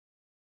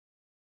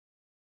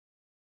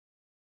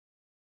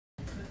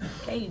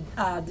Okay,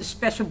 the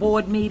special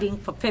board meeting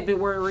for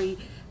February,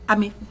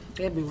 Friday,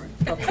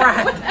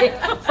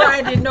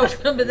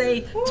 November the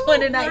 8th,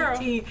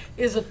 2019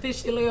 is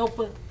officially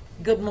open.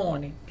 Good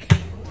morning.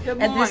 Good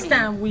morning. At this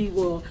time, we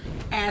will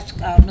ask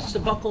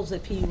Mr. Buckles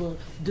if he will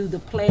do the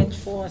pledge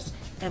for us,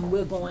 and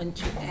we're going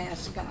to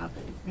ask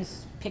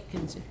Ms.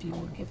 Pickens if you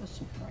will give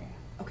us a prayer.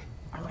 Okay.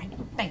 All right,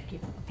 thank you.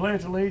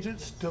 Pledge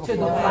allegiance to the To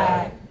the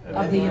flag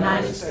of the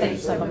United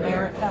States of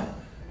America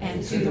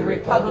and to the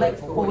republic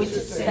for which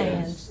it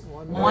stands,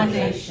 one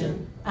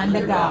nation,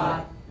 under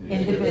God,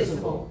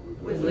 indivisible,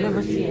 with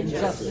liberty and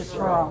justice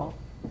for all.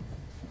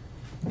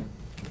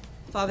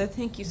 Father,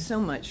 thank you so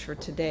much for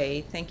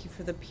today. Thank you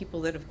for the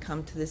people that have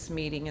come to this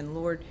meeting. And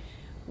Lord,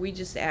 we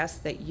just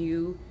ask that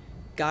you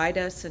guide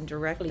us and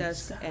direct Please,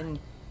 us God. and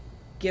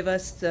give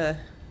us the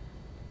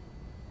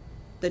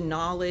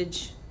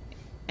knowledge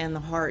and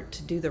the heart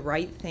to do the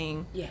right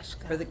thing Yes,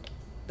 God. for the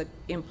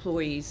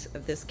employees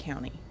of this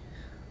county.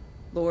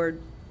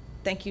 Lord,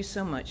 thank you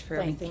so much for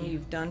Thank everything you.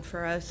 you've done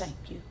for us. Thank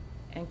you.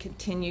 And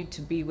continue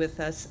to be with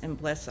us and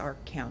bless our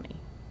county.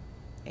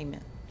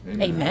 Amen.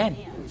 Amen.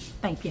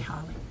 Thank you,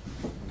 Holly.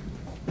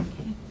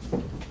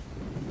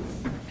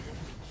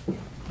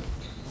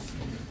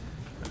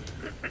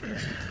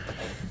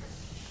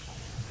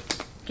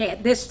 Okay,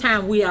 at this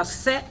time, we are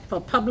set for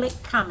public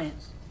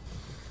comments.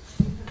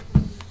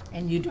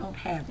 And you don't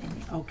have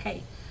any,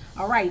 okay.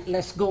 All right,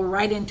 let's go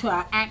right into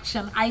our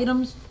action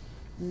items.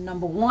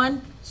 Number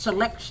 1,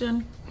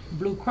 selection,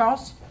 Blue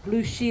Cross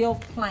Blue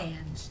Shield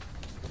plans.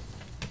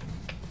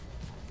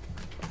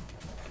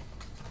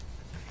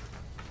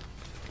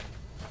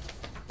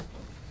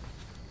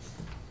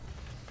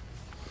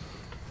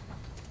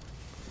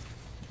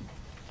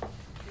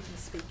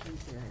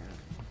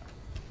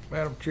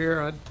 Madam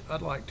Chair,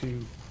 I'd like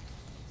to,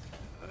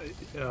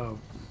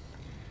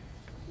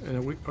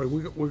 and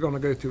we're going to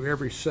go through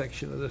every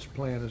section of this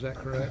plan, is that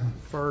correct?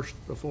 First,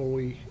 before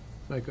we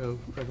make a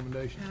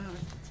recommendation?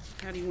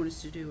 How do you want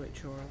us to do it,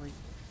 Charlie?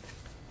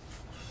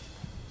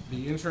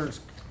 The insurance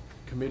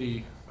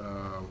committee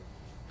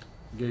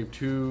gave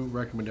two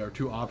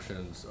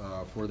options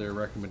for their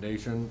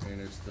recommendation, and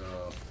it's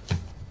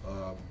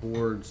the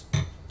board's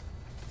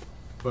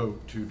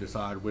vote to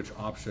decide which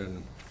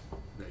option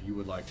that you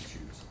would like to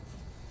choose.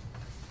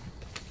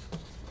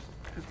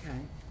 Okay.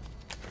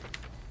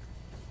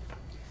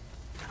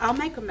 I'll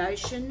make a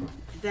motion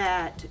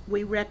that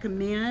we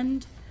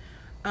recommend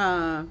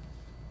the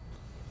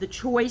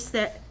choice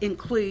that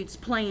includes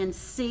plans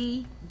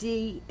C,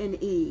 D,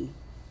 and E.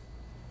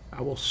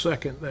 I will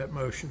second that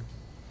motion.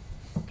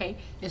 Okay,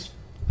 it's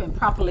been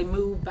properly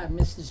moved by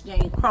Mrs.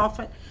 Jane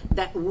Crawford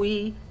that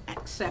we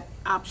accept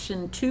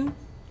option 2,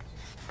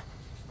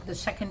 the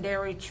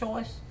secondary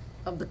choice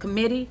of the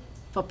committee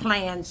for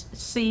plans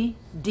C,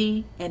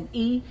 D, and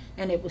E,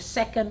 and it was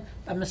second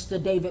by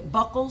Mr. David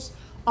Buckles.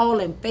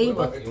 All in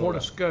favor? For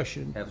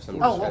discussion. Have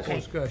some Oh, discussion. okay.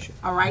 Discussion.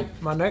 All right,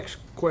 My next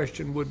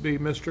question would be,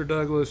 Mr.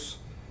 Douglas,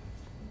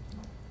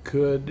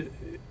 could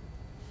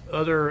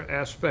other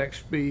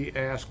aspects be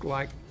asked,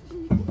 like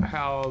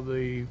how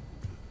the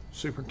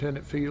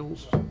superintendent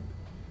feels?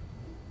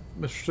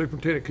 Mr.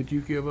 Superintendent, could you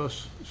give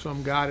us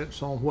some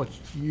guidance on what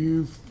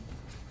you've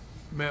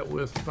met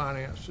with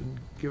finance and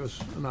give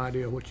us an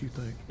idea of what you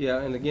think?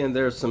 Yeah, and again,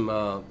 there's some,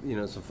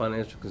 some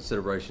financial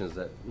considerations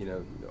that,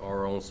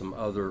 are on some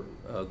other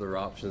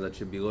options that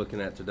you'll be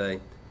looking at today.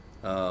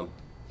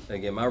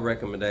 Again, my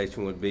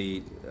recommendation would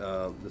be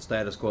the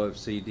status quo of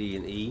C, D,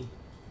 and E.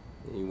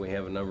 And we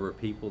have a number of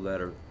people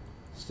that are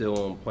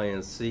still on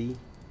Plan C.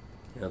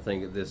 And I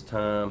think at this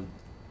time,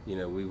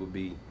 we would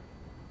be,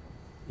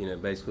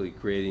 basically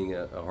creating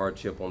a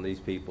hardship on these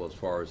people as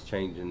far as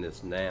changing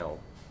this now.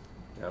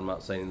 I'm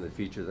not saying in the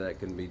future that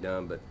couldn't be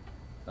done,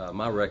 but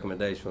my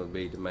recommendation would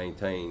be to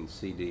maintain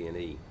C, D, and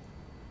E.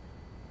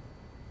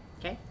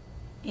 okay.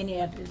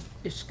 Any other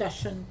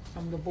discussion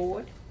from the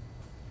board?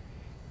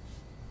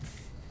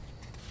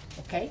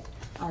 Okay,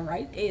 all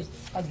right,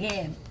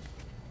 again,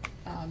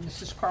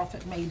 Mrs.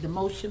 Crawford made the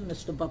motion,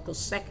 Mr. Buckles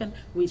second.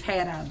 We've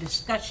had our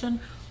discussion.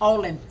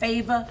 All in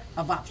favor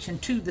of option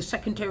 2, the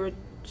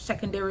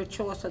secondary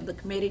choice of the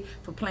committee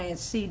for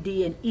plans C,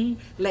 D, and E,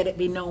 let it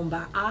be known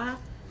by aye.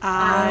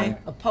 Aye.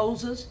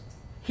 Opposers?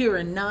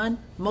 Hearing none,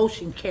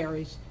 motion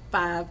carries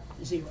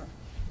 5-0.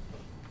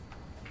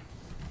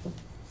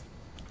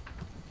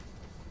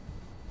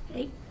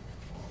 Okay.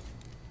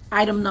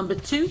 Item number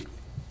 2,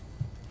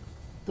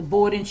 the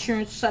board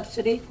insurance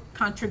subsidy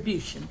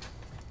contribution.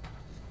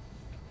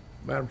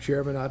 Madam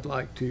Chairman, I'd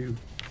like to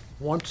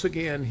once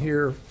again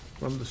hear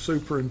from the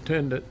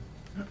superintendent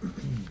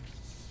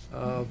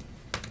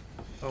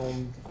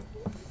on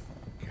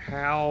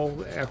how,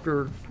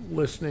 after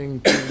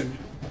listening to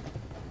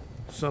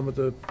some of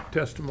the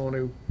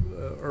testimony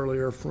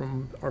earlier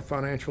from our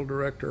financial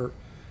director,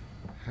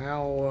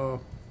 how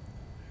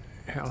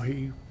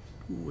he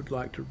would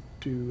like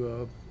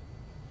to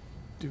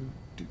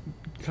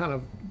kind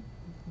of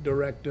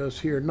direct us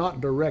here,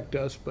 not direct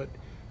us, but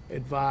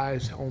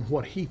advise on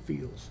what he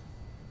feels.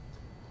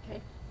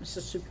 Okay,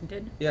 Mr.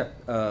 Superintendent? Yeah,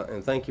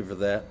 and thank you for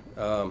that.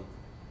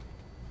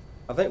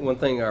 I think one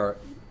thing we're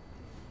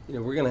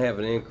gonna have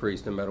an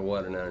increase no matter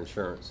what in our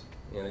insurance.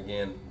 And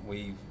again,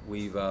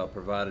 we've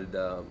provided,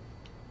 a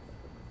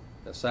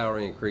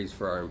salary increase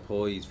for our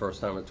employees,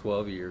 first time in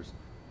 12 years,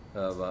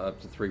 of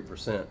up to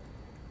 3%.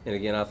 And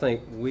again, I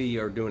think we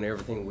are doing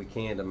everything we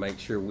can to make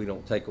sure we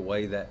don't take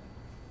away that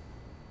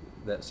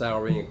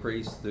salary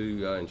increase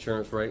through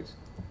insurance rates.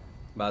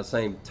 By the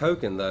same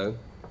token, though,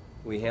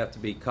 we have to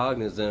be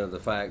cognizant of the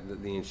fact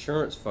that the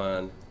insurance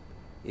fund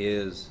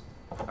is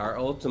our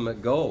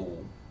ultimate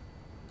goal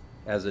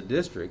as a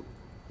district,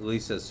 at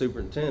least as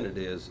superintendent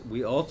is.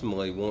 We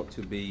ultimately want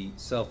to be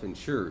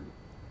self-insured.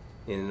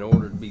 And in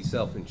order to be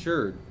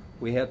self-insured,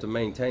 we have to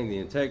maintain the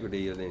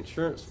integrity of the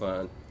insurance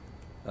fund.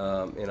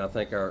 And I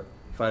think our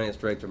finance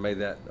director made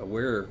that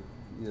aware,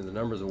 the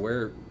numbers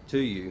aware to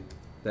you,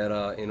 that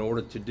in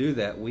order to do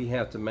that, we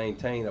have to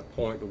maintain a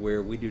point to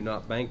where we do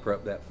not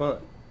bankrupt that fund.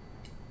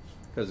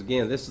 Because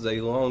again, this is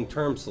a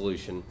long-term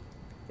solution,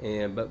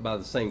 but by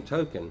the same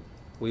token,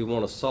 we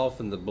want to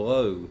soften the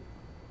blow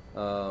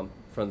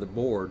from the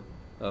board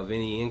of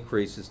any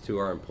increases to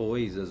our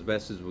employees as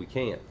best as we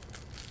can.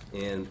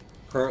 And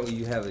currently,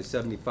 you have a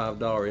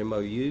 $75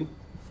 MOU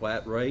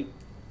flat rate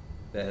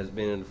that has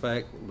been in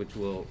effect, which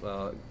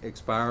will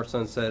expire,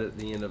 sunset at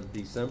the end of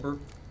December.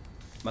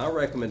 My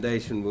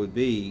recommendation would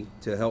be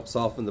to help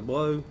soften the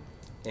blow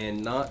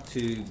and not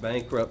to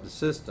bankrupt the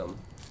system.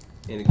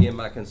 And again,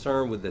 my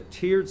concern with the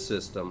tiered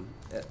system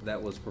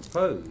that was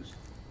proposed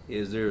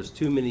is there's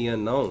too many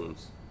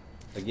unknowns.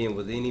 Again,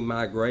 with any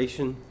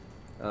migration,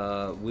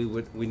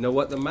 we know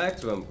what the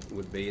maximum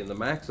would be, and the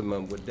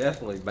maximum would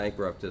definitely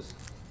bankrupt us.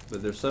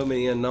 But there's so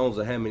many unknowns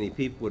of how many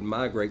people would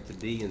migrate to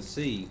D and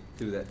C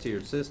through that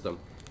tiered system.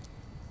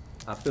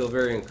 I feel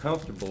very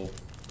uncomfortable,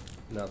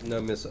 and I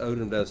know Ms.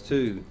 Odom does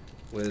too,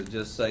 with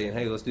just saying,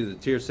 hey, let's do the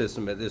tier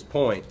system at this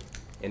point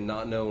and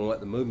not knowing what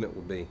the movement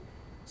will be.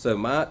 So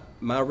my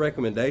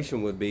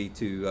recommendation would be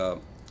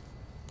to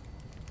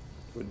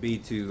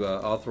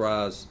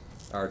authorize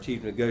our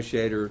chief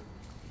negotiator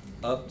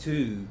up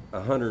to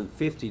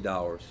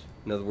 $150.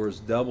 In other words,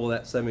 double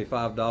that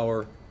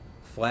 $75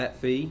 flat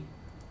fee,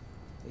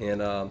 and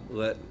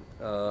let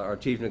our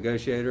chief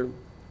negotiator,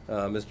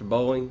 Mr.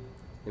 Bowling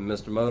and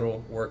Mr.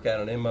 Modal, work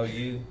out an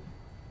MOU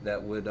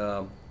that would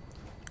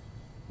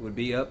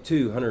be up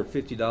to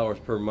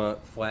 $150 per month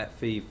flat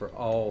fee for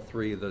all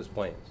three of those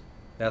plans.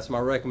 That's my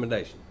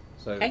recommendation.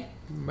 So, Okay?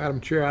 Madam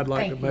Chair, I'd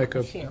like to Thank you make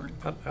for sharing.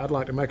 I'd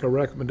like to make a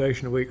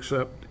recommendation that we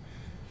accept,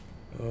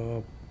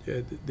 and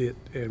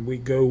we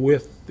go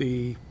with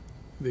the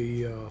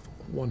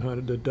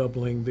 100, the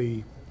doubling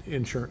the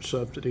insurance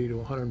subsidy to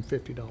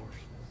 $150.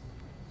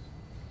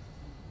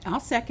 I'll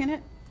second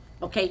it.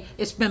 Okay,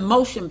 it's been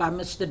motioned by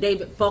Mr.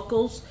 David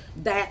Buckles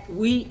that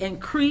we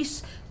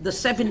increase the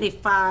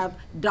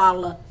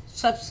 $75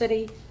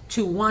 subsidy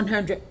to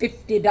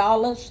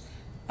 $150,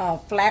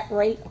 flat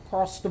rate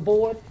across the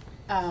board.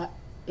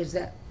 Is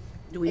that?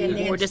 Do we and need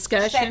then more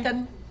discussion?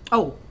 second-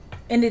 Oh,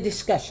 any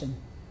discussion?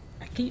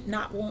 I keep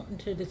not wanting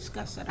to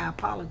discuss it, I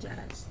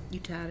apologize. You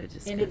tired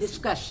of Any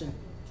discussing? discussion?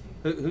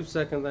 who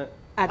seconded that?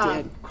 I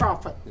did.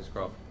 Crawford, Ms.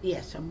 Crawford.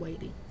 yes, I'm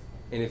waiting.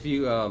 And if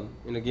you,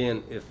 and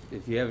again,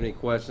 if you have any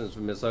questions for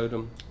Ms.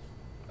 Odom,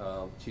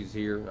 she's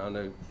here. I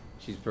know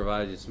she's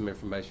provided you some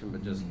information,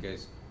 but just in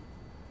case,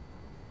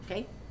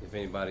 Okay? if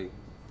anybody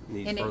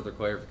needs Any- further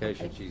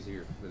clarification, okay. she's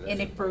here. with that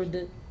Any information.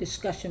 further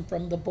discussion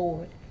from the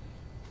board?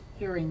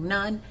 Hearing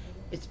none,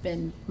 it's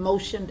been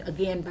motioned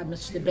again by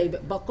Mr.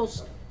 David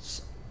Buckles.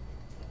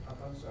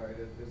 I'm sorry,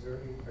 is there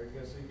any, are you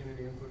guys seeking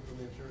any input from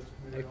the insurance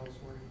committee on this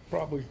morning?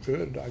 Probably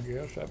could, I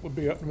guess. That would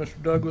be up to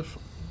Mr. Douglas.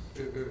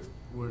 It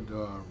would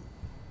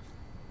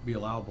be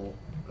allowable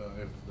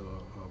if the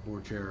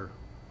board chair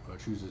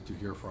chooses to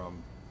hear from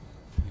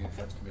the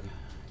insurance committee.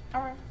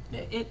 All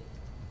right.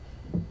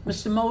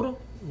 Mr. Modell,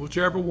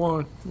 Whichever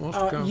one wants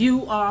to come.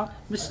 you are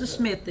Mr.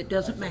 Smith, it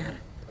doesn't matter.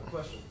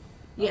 Question.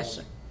 Yes,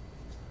 sir.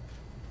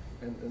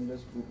 And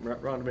Ms.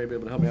 Rhonda may be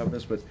able to help me out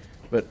with this,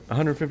 but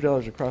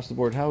 $150 across the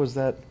board, how is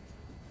that?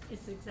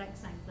 It's the exact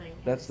same thing.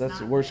 That's It's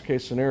the not worst that-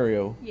 case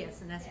scenario.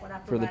 Yes, and that's what I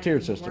for the provided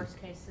tiered in the system.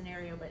 worst case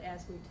scenario, but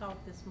as we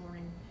talked this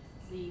morning,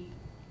 the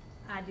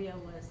idea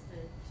was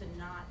to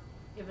not,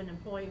 if an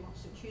employee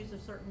wants to choose a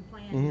certain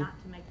plan, Mhm.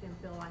 not to make them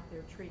feel like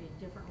they're treated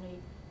differently,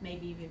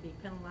 maybe even be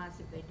penalized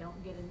if they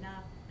don't get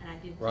enough, and I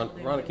did tell them.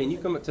 Rhonda, can you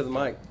come up to the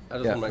mic? I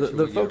just Yeah, want to make the sure.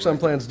 we get folks it on right.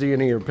 Plans D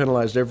and E are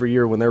penalized every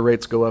year when their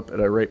rates go up at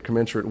a rate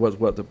commensurate with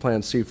what the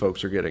Plan C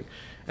folks are getting.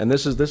 And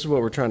this is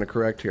what we're trying to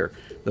correct here.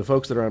 The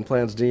folks that are on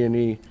Plans D and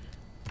E,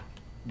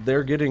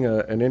 they're getting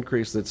an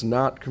increase that's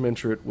not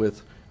commensurate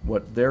with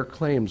what their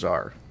claims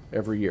are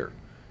every year.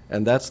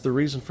 And that's the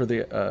reason for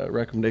the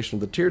recommendation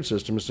of the tiered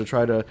system, is to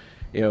try to,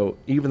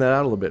 even that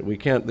out a little bit. We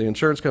can't, the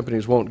insurance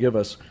companies won't give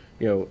us,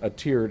 a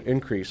tiered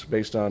increase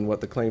based on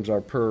what the claims are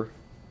per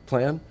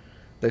plan.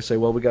 They say,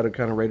 well, we got to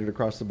kind of rate it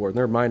across the board. And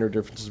there are minor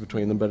differences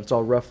between them, but it's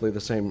all roughly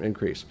the same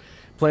increase.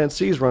 Plan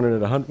C is running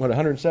at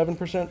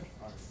 107%?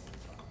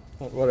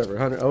 whatever,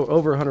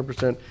 over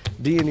 100%.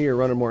 D&E are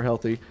running more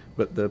healthy,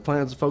 but the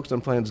plans, folks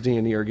on plans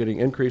D&E are getting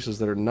increases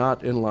that are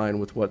not in line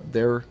with what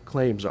their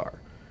claims are.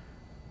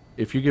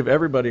 If you give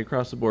everybody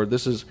across the board,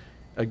 this is,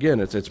 again,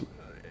 it's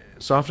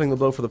softening the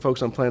blow for the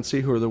folks on Plan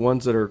C who are the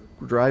ones that are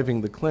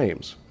driving the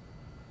claims.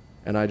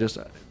 And I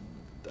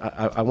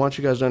want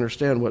you guys to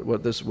understand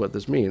what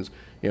this means.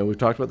 You know, we've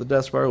talked about the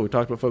death spiral, we've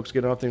talked about folks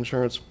getting off the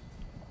insurance.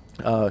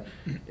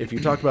 If you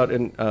talk about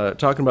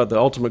talking about the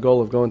ultimate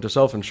goal of going to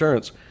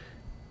self-insurance,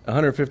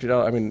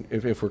 $150, I mean,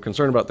 if we're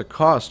concerned about the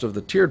cost of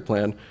the tiered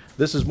plan,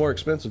 this is more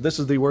expensive. This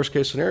is the worst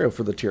case scenario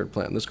for the tiered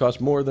plan. This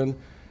costs more than,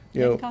 you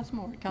know. It costs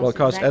more. Well, it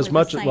costs as exactly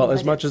much, the same, well, as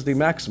but much as it's- the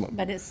maximum.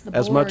 But it's the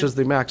As much board- as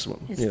the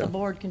maximum, It's you the know.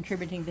 board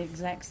contributing the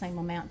exact same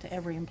amount to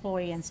every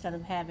employee instead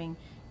of having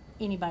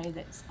anybody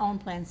that's on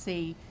Plan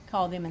C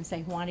call them and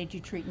say, why did you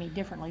treat me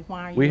differently?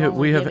 Why are We you have-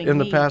 only we have- giving in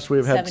the me past, we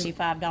have had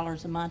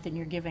 $75 a month and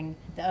you're giving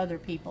the other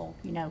people,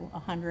 you know,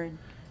 100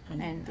 and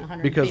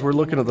 150? Because we're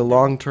looking at the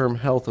long-term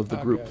health of the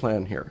group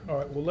plan here. All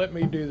right, well, let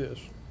me do this.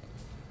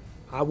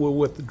 I will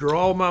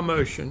withdraw my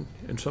motion,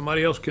 and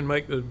somebody else can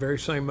make the very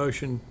same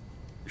motion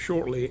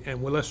shortly,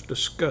 and let's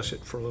discuss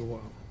it for a little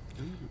while.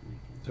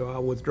 So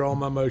I'll withdraw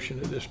my motion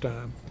at this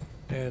time,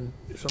 and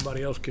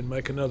somebody else can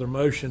make another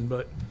motion,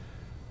 but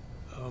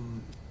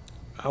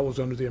I was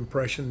under the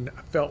impression,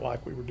 I felt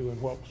like we were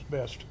doing what was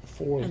best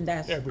for And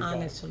that's everybody.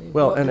 honestly.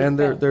 Well, what and we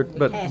they're, felt they're, when we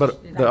but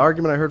hashed it the out.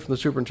 argument I heard from the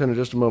superintendent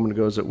just a moment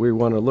ago is that we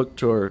want to look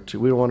to,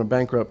 we don't want to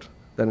bankrupt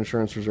that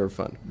insurance reserve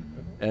fund.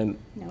 And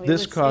No, it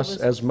this was- costs it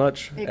was- as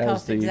much It as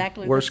costs the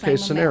exactly the worst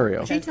case same amount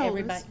scenario. because She told us.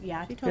 everybody-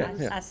 Yeah, She told I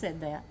us. I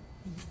said that.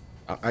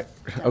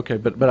 Okay,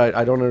 but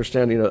I don't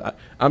understand, you know,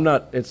 I'm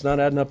not, it's not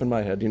adding up in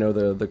my head, you know,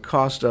 the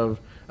cost of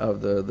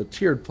the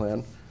tiered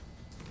plan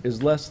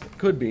is less,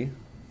 could be,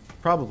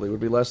 probably would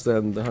be less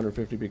than the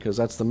 150 because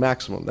that's the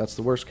maximum, that's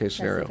the worst case That's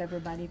scenario. if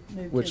everybody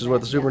moved Which to is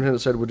what the that, yeah.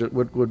 superintendent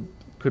said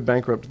could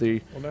bankrupt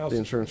the Well,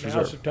 insurance now's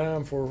reserve. the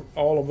time for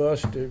all of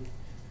us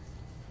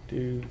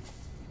to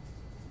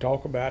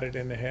talk about it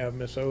and to have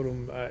Ms.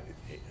 Odom.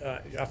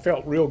 I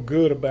felt real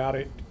good about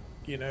it,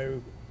 you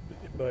know,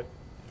 but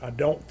I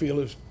don't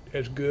feel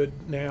as good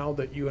now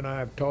that you and I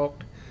have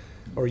talked,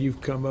 or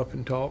you've come up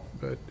and talked,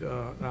 but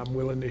I'm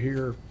willing to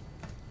hear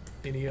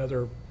any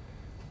other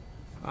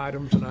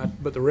items,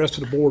 but the rest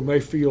of the board may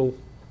feel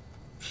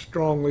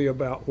strongly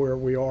about where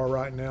we are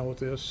right now with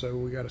this, so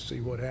we gotta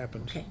see what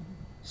happens. Okay,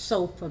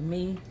 so for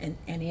me and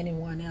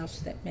anyone else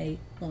that may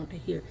want to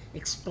hear,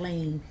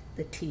 explain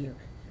the tier.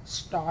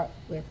 Start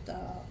with,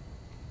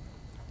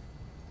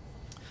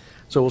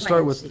 So we'll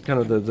start Plan C. with kind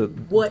of the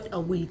what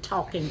are we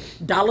talking,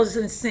 dollars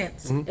and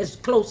cents, as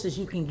close as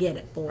you can get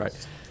it for Right.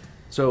 us?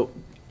 So,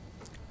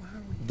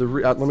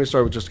 let me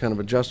start with just kind of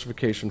a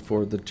justification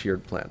for the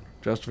tiered plan.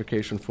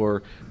 Justification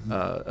for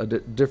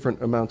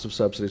different amounts of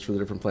subsidies for the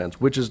different plans,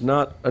 which is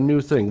not a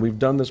new thing. We've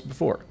done this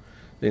before.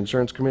 The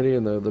insurance committee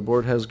and the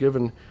board has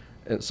given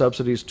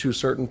subsidies to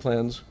certain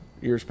plans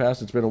years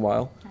past. It's been a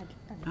while.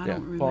 I Yeah.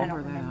 don't Paul?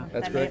 remember that.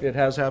 That's That correct. may- It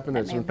has happened.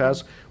 that It's may in the have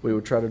past. We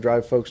would try to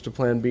drive folks to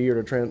Plan B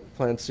or to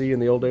Plan C in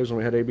the old days when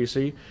we had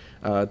ABC,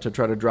 to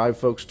try to drive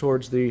folks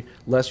towards the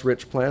less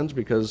rich plans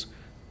because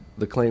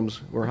the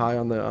claims were high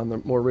on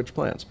the more rich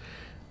plans.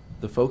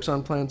 The folks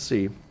on Plan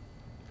C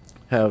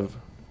have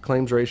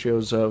claims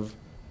ratios of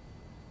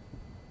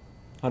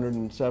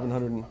 107,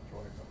 100.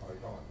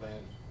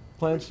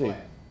 Plan C.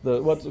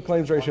 What's the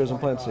claims ratios in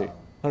Plan C?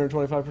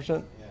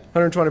 125%?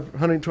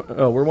 120,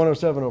 oh, we're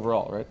 107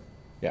 overall, right?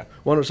 Yeah,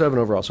 107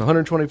 overall, so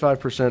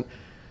 125%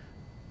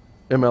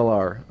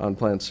 MLR on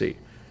Plan C.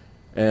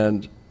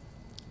 And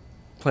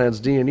Plans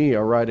D and E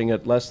are riding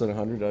at less than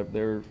 100,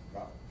 they're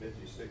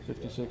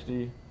 50,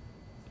 60,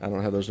 I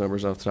don't have those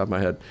numbers off the top of my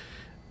head.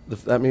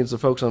 That means the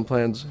folks on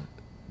Plans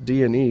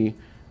D and E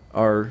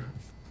are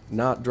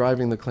not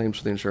driving the claims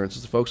for the insurance.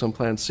 It's the folks on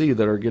Plan C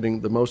that are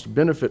getting the most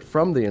benefit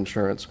from the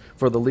insurance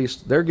for the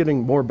least. They're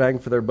getting more bang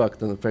for their buck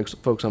than the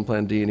folks on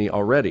Plan D and E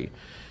already.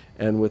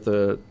 And with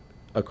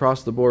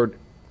across the board,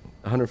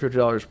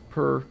 $150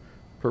 per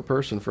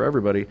person for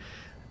everybody,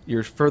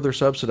 you're further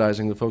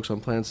subsidizing the folks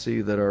on Plan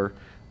C that are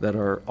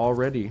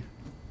already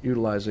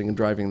utilizing and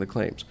driving the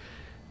claims.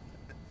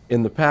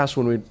 In the past,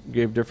 when we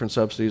gave different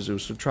subsidies, it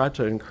was to try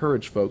to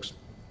encourage folks,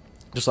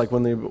 just like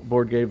when the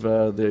board gave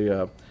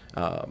the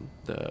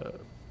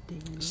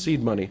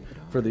seed money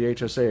for the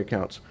HSA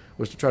accounts,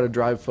 was to try to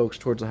drive folks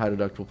towards a high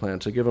deductible plan,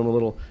 to give them a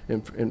little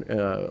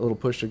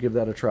push to give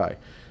that a try.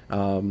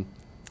 And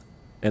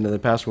in the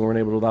past, we weren't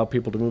able to allow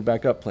people to move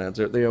back up plans.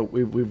 There's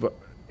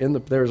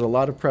a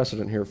lot of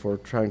precedent here for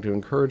trying to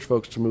encourage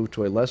folks to move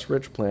to a less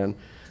rich plan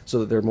so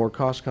that they're more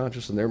cost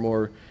conscious and they're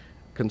more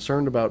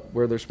concerned about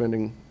where they're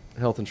spending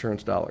health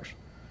insurance dollars.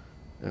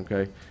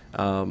 Okay?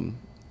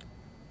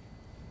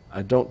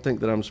 I don't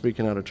think that I'm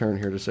speaking out of turn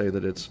here to say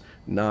that it's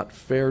not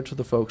fair to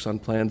the folks on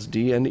Plans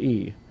D and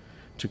E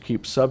to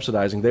keep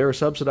subsidizing. They are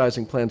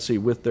subsidizing Plan C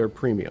with their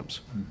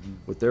premiums.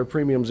 With their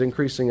premiums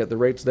increasing at the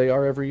rates they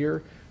are every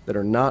year that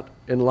are not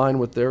in line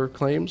with their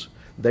claims,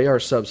 they are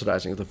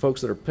subsidizing. The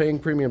folks that are paying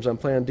premiums on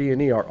Plan D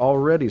and E are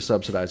already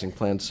subsidizing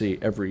Plan C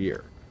every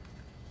year.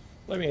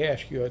 Let me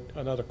ask you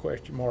another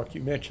question, Mark.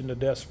 You mentioned the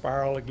death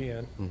spiral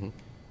again.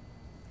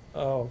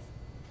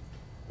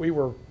 We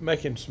were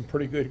making some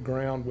pretty good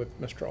ground with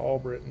Mr.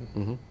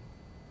 Albritton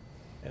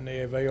and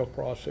the Avail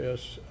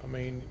process. I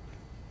mean,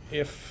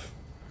 if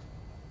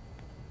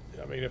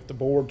the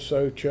board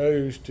so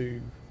chose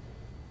to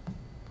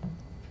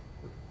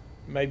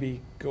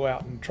maybe go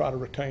out and try to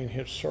retain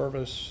his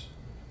service,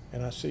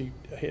 and I see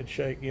a head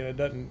shake,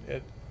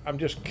 I'm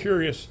just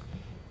curious,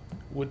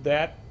 would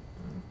that,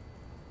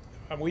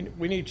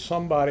 we need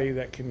somebody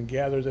that can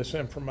gather this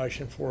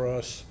information for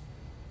us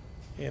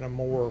in a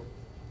more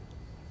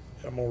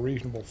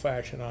reasonable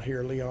fashion. I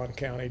hear Leon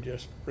County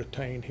just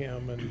retained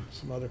him and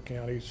some other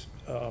counties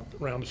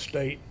around the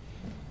state.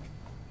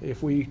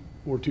 If we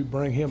were to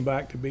bring him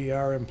back to be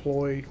our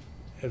employee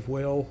as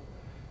well,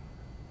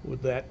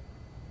 would that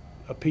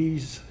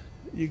appease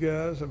you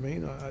guys? I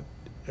mean,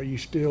 are you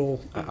still?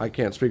 I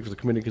can't speak for the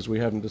committee because we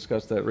haven't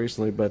discussed that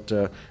recently, but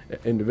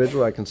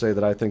individually, I can say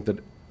that I think that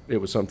it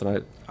was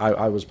something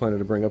I was planning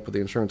to bring up with the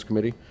insurance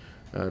committee,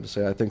 to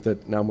say I think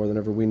that now more than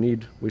ever we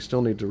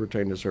still need to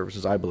retain his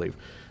services, I believe,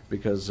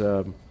 because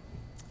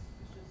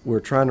we're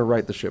trying to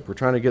right the ship. We're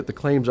trying to get the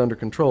claims under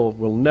control.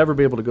 We'll never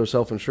be able to go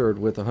self-insured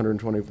with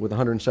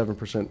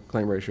 107%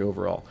 claim ratio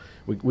overall.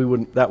 We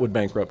wouldn't, that would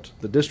bankrupt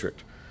the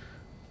district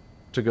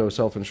to go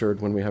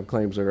self-insured when we have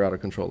claims that are out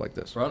of control like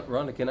this.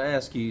 Rhonda, can I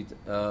ask you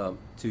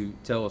to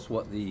tell us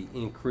what the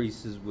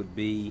increases would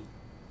be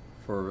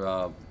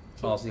for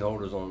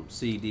policyholders on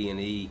C, D, and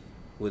E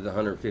with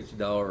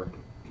 $150?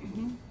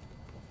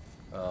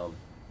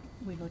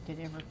 We looked at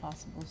every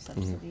possible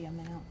subsidy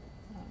amount.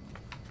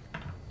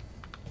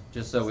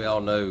 Just so we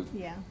all know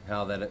Yeah.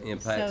 how that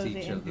impacts So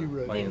each the- of the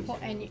plans.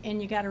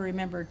 And you gotta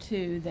remember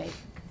too, that,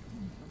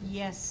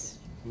 yes,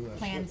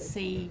 Plan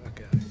C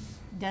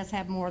does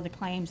have more of the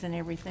claims and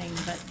everything,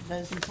 but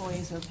those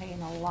employees are paying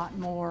a lot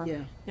more. Yeah.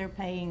 They're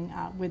paying,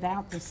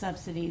 without the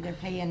subsidy, they're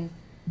paying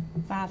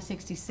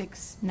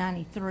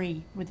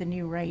 $566.93 with the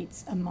new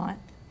rates a month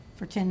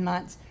for 10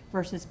 months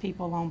versus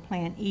people on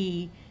Plan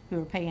E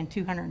who are paying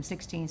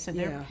 $216. So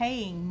they're Yeah.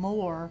 paying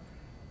more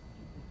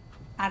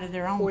out of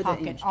their own For the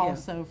pocket yeah.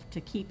 also to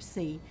keep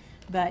C.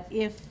 But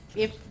if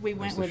we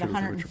went the with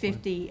Sherwood Richard plan.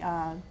 150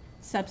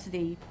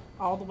 subsidy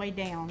all the way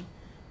down,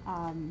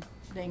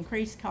 the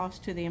increased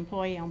cost to the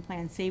employee on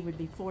Plan C would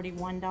be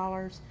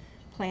 $41.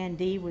 Plan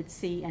D would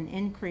see an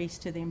increase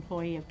to the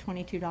employee of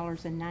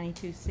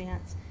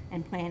 $22.92,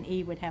 and Plan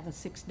E would have a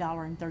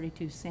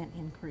 $6.32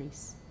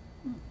 increase.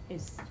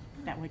 Is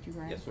that what you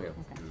were Yes, asking? ma'am.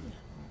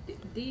 Okay.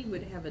 D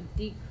would have a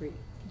decrease.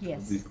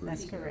 Yes,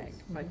 that's correct.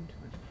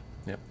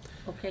 Yep.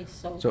 Okay,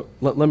 So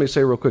let me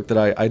say real quick that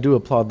I do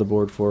applaud the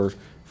board for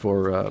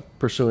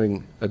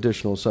pursuing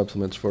additional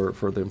supplements for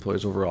the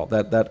employees overall.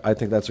 That I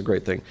think that's a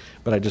great thing.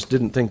 But I just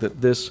didn't think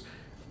that this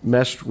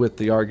meshed with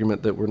the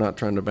argument that we're not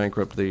trying to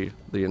bankrupt the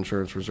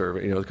insurance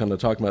reserve. You know, kind of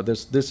talking about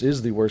this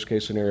is the worst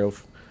case scenario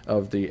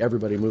of the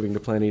everybody moving to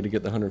Plan E to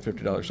get the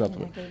 $150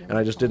 supplement. And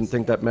I just didn't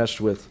think that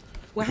meshed with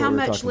Well, what how we were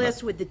much talking about.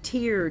 less would the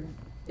tiered,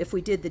 if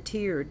we did the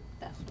tiered?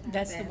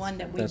 That's the one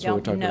that we That's what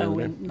we don't talked about know,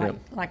 over and there.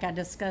 like I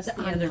discussed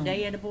the other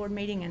day at a board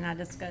meeting, and I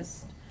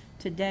discussed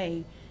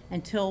today,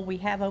 until we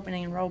have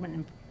opening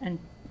enrollment and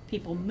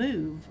people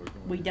move,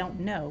 we don't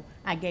know.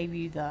 I gave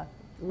you the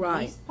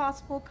Right. least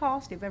possible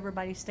cost if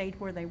everybody stayed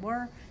where they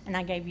were, and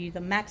I gave you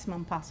the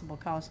maximum possible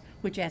cost,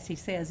 which, as he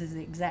says, is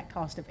the exact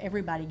cost of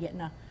everybody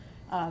getting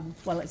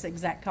it's the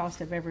exact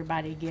cost of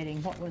everybody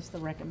getting, what was the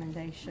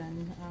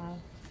recommendation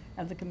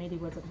of the committee,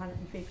 was it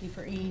 150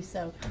 for E?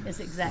 So it's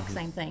the exact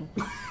same thing,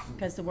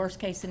 because the worst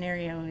case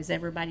scenario is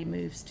everybody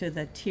moves to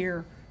the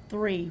tier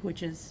 3,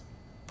 which is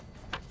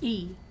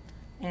E,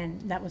 and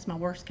that was my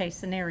worst case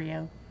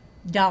scenario,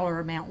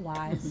 dollar amount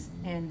wise.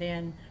 And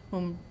then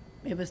when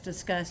it was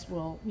discussed,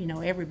 well, you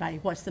know, everybody,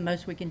 what's the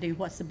most we can do,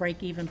 what's the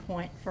break-even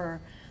point for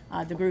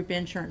the group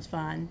insurance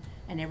fund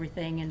and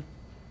everything, and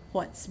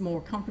what's more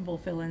comfortable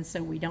feeling,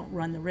 so we don't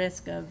run the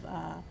risk of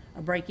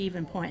a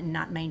break-even point and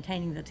not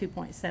maintaining the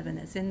 2.7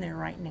 that's in there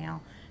right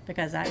now,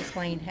 because I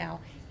explained how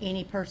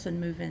any person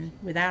moving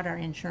without our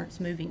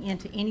insurance moving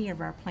into any of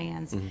our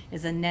plans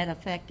is a net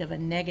effect of a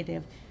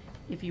negative.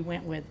 If you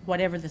went with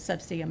whatever the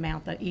subsidy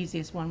amount, the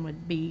easiest one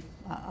would be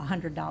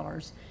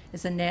 $100.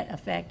 It's a net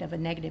effect of a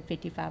negative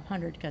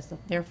 $5,500, because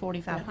their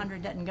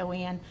 $4,500 doesn't go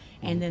in,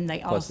 and then they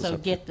Plus the also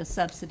subsidy. get the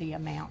subsidy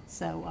amount.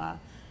 So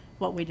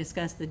what we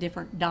discussed, the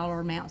different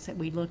dollar amounts that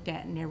we looked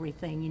at and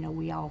everything, you know,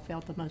 we all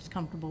felt the most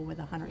comfortable with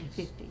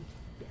 150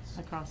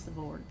 across the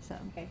board, so.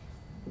 Okay.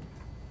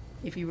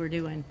 If you were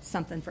doing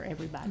something for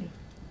everybody.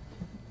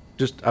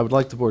 Just, I would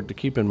like the board to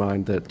keep in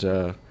mind that,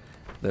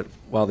 that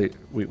while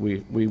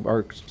we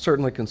are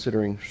certainly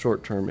considering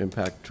short-term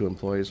impact to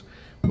employees,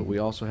 but we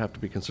also have to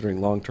be considering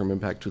long-term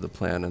impact to the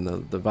plan and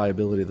the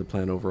viability of the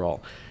plan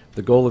overall.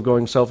 the goal of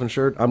going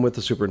self-insured, I'm with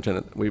the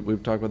superintendent.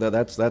 We've talked about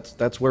that.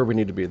 That's where we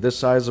need to be. This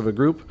size of a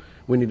group,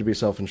 we need to be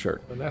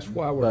self-insured. And that's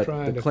why we're But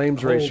trying the to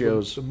claims hold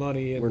ratios, the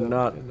money in we're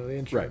not, in the right,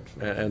 insurance.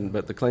 fund.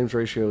 but the claims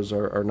ratios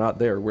are not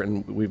there,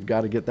 and we've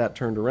got to get that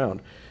turned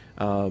around.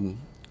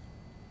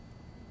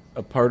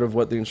 A part of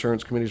what the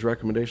insurance committee's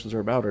recommendations are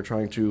about are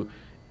trying to,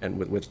 and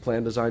with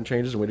plan design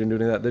changes, and we didn't do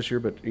any of that this year,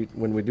 but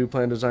when we do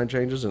plan design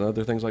changes and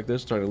other things like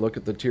this, trying to look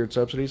at the tiered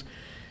subsidies,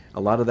 a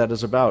lot of that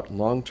is about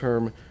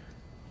long-term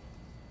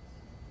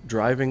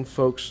driving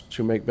folks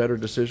to make better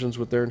decisions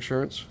with their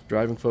insurance,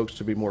 driving folks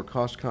to be more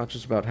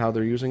cost-conscious about how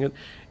they're using it.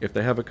 If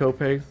they have a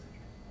copay,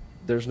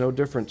 there's no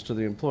difference to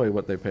the employee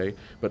what they pay,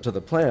 but to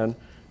the plan,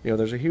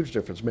 there's a huge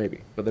difference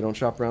maybe, but they don't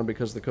shop around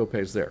because the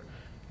copay's there,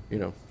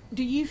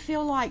 Do you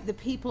feel like the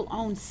people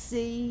on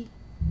C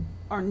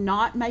are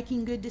not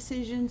making good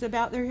decisions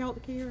about their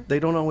health care? They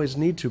don't always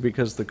need to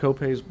because the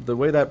copays, the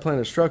way that plan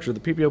is structured,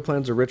 the PPO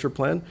plan's a richer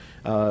plan.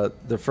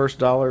 The first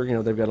dollar,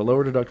 they've got a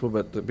lower deductible,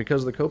 but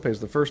because of the copays,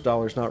 the first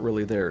dollar is not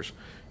really theirs.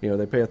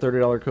 They pay a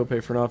 $30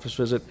 copay for an office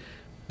visit.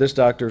 This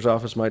doctor's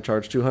office might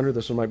charge $200,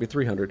 this one might be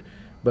 $300.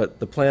 But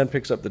the plan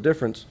picks up the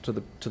difference to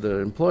the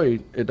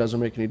employee, it doesn't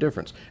make any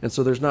difference. And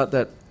so there's not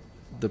the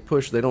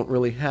push, they don't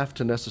really have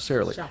to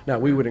necessarily. Now,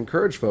 we would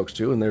encourage folks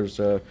to, and there's,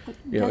 in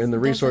the Doesn't-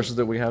 resources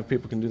that we have,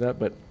 people can do that,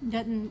 but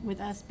Doesn't, with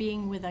us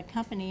being with a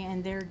company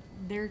and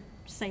they're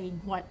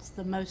saying what's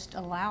the most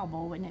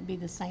allowable, wouldn't it be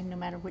the same no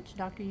matter which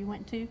doctor you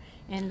went to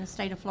in the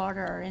state of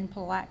Florida or in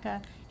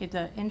Palatka? If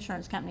the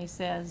insurance company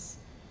says,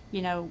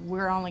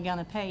 we're only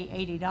gonna pay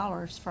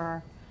 $80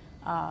 for,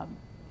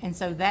 and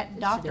so that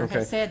doctor okay.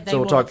 has said they So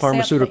will we'll talk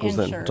accept the pharmaceuticals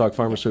then. insured. Talk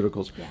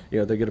pharmaceuticals.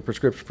 Yeah. They get a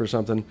prescription for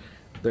something,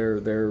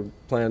 their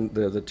plan,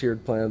 the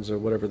tiered plans or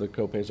whatever the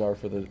copays are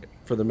for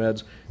the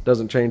meds,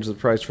 doesn't change the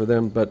price for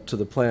them, but to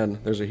the plan,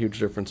 there's a huge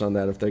difference on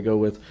that. If they go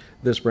with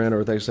this brand or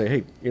if they say,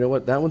 hey, you know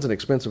what, that one's an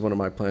expensive one in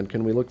my plan,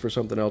 can we look for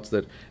something else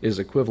that is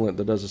equivalent,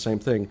 that does the same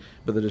thing,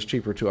 but that is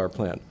cheaper to our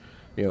plan?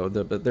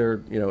 But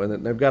they're, and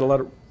then they've got a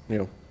lot of,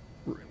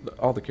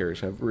 all the carriers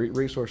have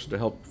resources to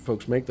help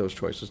folks make those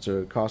choices,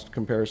 to cost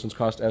comparisons,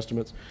 cost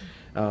estimates.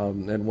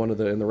 And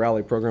in the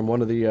Rally program,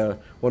 one of the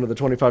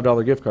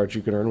 $25 gift cards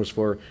you could earn was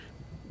for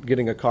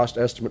getting a cost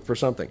estimate for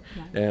something.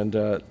 And,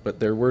 but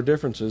there were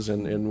differences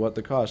in what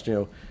the cost,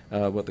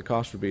 what the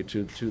cost would be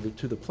to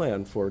the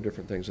plan for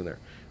different things in there.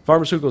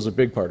 Pharmaceutical is a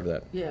big part of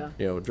that. Yeah.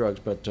 Drugs,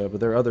 but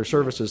there are other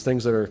services,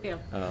 things that are, Yeah.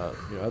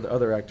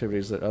 other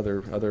activities that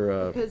other,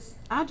 Because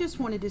I just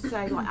wanted to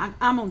say, like,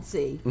 I'm on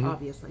C, Mm-hmm.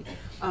 obviously.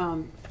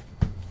 And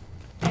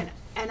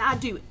I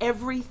do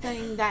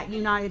everything that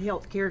United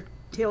Healthcare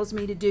tells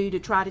me to do to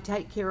try to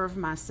take care of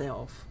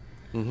myself.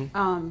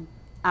 Mm-hmm.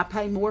 I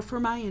pay more for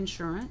my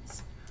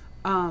insurance,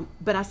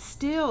 but I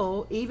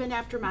still, even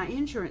after my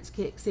insurance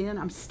kicks in,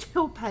 I'm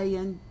still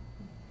paying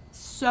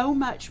so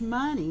much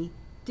money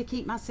to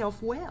keep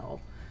myself well.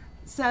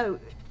 So,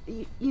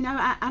 I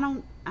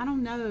don't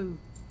know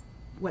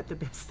what the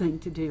best thing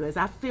to do is.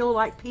 I feel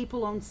like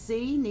people on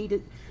C need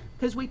it,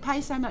 because we pay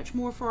so much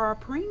more for our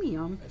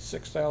premium. That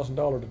 $6,000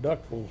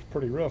 deductible is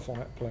pretty rough on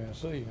that plan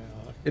C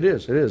now. it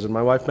is, and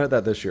my wife met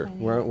that this year.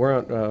 We're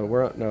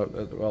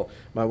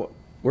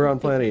on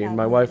Plan E, and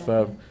my wife,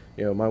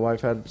 my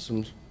wife had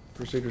some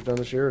procedures done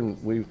this year, and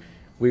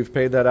we've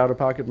paid that out of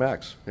pocket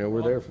max.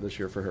 We're there for this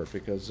year for her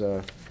because,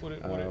 Would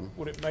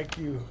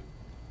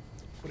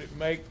it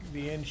make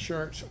the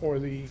insurance or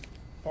the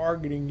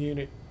bargaining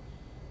unit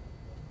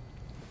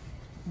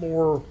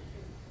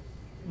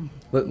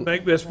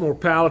make this more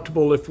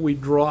palatable if we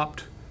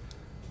dropped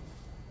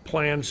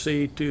Plan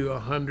C to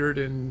 100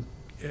 and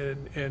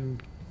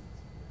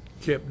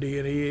kept D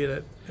and E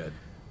at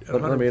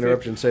let me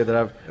interrupt you and say that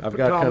I've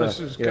got kind Thomas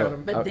is kinda-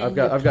 But then I've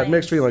got your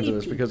mixed Plan feelings C on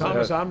this because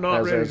Thomas, I'm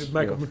not ready to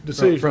make a from-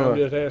 decision. From I'm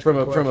just asking from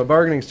a a question.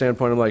 bargaining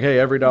standpoint, I'm like, hey,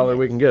 every dollar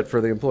we can get for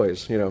the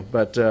employees,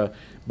 but kind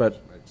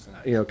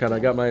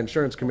of got my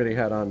insurance committee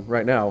hat on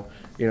right now,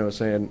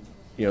 saying,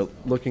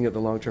 looking at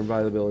the long-term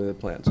viability of the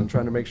plans and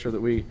trying to make sure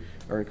that we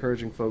are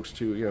encouraging folks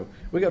to,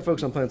 we got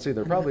folks on Plan C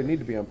that probably need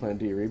to be on Plan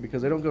D or E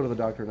because they don't go to the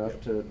doctor enough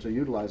to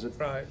utilize it.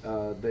 Right.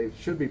 They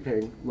should be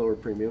paying lower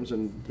premiums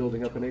and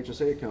building up an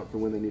HSA account for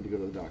when they need to go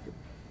to the doctor,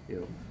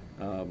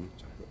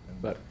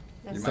 but.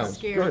 That's Go the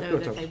scare ahead, though, go,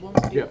 that Tom. they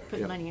won't Yeah, put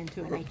yeah. money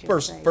into an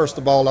HSA. First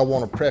of all, I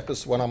want to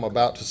preface what I'm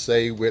about to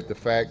say with the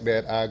fact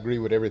that I agree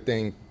with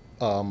everything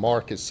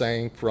Mark is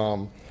saying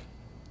from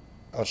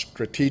a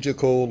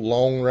strategical,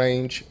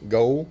 long-range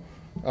goal.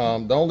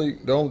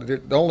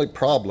 The only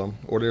problem,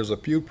 or there's a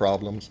few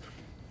problems,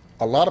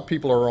 a lot of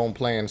people are on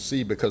Plan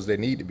C because they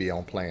need to be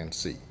on Plan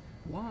C.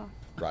 Wow.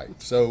 Right.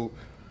 So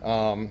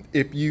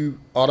if you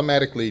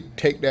automatically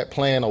take that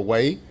plan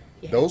away,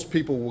 those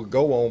people will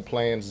go on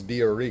Plans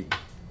D or E.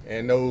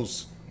 And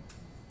those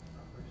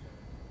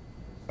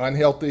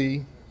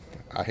unhealthy,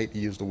 I hate to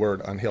use the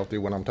word unhealthy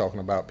when I'm talking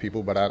about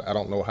people, but I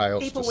don't know how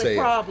else People to with say it.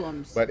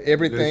 problems. But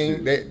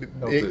everything,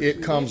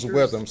 it comes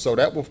with them, so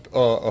that will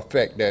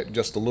affect that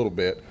just a little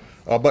bit.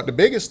 But the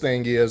biggest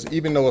thing is,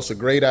 even though it's a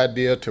great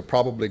idea to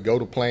probably go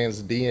to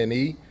Plans D and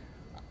E,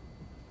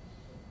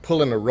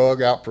 pulling the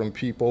rug out from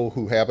people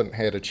who haven't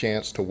had a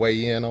chance to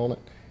weigh in on it.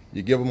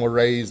 You give them a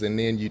raise and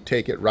then you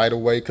take it right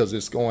away because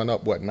it's going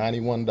up, what,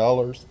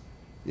 $91?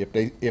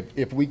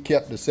 If we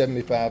kept the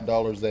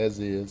 $75 as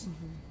is,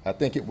 I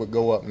think it would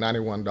go up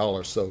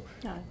 $91, so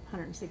No,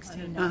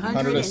 $116.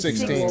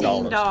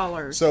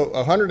 $116. So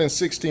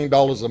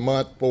 $116 a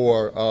month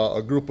for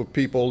a group of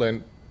people,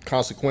 and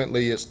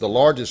consequently, it's the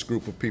largest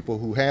group of people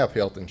who have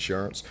health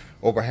insurance.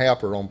 Over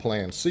half are on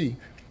Plan C.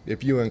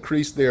 If you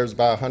increase theirs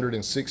by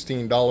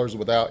 $116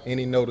 without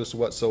any notice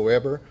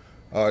whatsoever,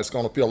 it's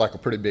going to feel like a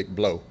pretty big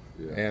blow.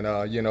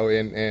 And, you know,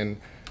 and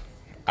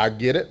I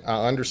get it.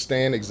 I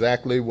understand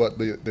exactly what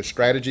the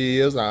strategy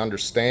is. I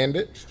understand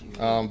it.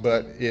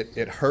 But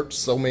it hurts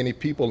so many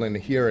people in the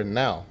here and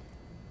now.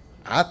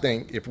 I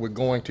think if we're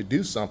going to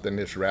do something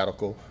this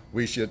radical,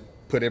 we should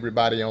put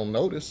everybody on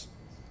notice.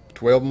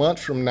 12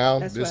 months from now,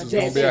 That's this what is I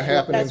going to be a just said.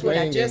 happening That's what I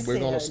thing, and just we're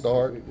going to said.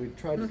 start. We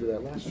tried to do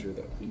that last year,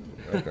 though.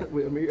 I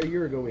mean, a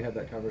year ago, we had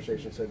that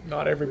conversation, said.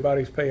 Not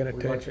everybody's paying We'd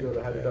like to attention. go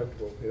to high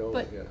deductible, you know,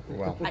 But- yeah.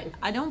 Well,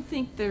 I don't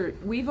think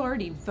we've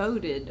already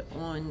voted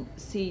on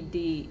C,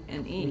 D,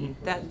 and E.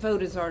 That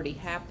vote has already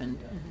happened.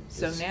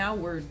 So now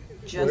we're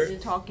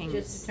just talking.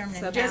 Just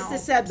determining sub- Just the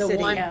how- subsidy.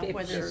 one- Yeah, It's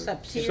whether a it's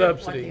subsidy. tiered,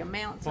 what Subsidy. the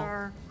amounts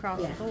are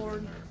across the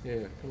board. Yeah,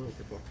 come on,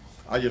 people.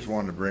 I just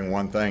wanted to bring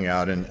one thing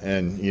out,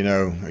 and you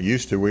know,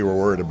 used to we were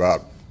worried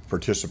about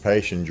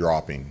participation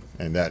dropping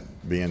and that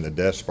being the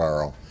death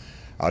spiral.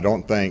 I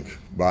don't think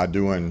by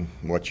doing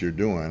what you're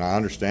doing, I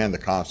understand the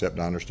concept,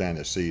 I understand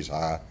that C is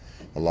high,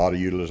 a lot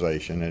of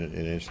utilization, and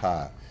it is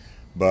high.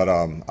 But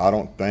I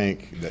don't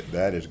think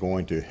that is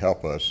going to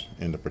help us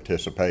in the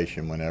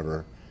participation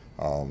whenever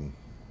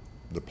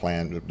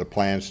the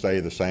plans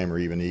stay the same or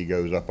even E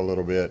goes up a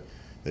little bit,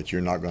 that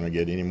you're not going to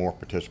get any more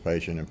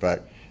participation. In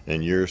fact,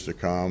 in years to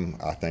come,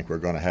 I think we're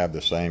going to have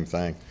the same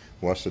thing.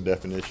 What's the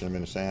definition of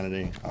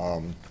insanity?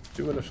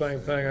 Doing the same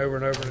thing over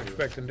and over and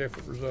expecting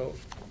different results.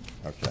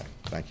 Okay,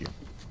 thank you.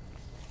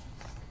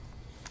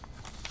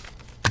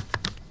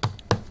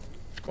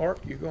 Mark,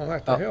 you're gonna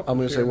have to help us I'm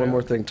going to say here one now.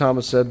 more thing.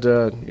 Thomas said,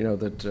 you know,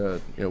 that,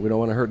 you know, we don't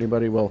want to hurt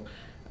anybody. Well,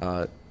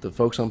 the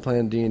folks on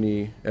Plan D and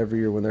E, every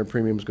year when their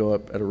premiums go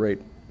up at a rate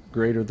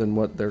greater than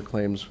what their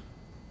claims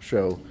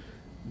show,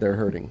 they're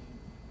hurting.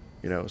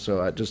 You know,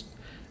 so I just,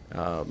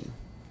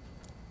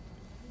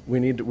 we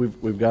need to,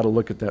 we've got to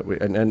look at that.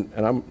 And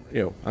I'm,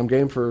 you know, I'm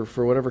game for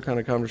whatever kind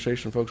of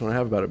conversation folks want to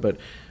have about it.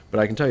 But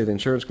I can tell you, the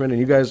insurance committee,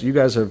 and you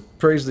guys have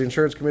praised the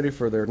insurance committee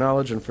for their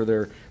knowledge and for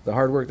the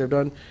hard work they've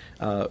done.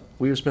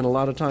 We've spent a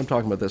lot of time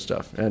talking about this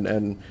stuff,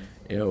 and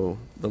you know,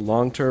 the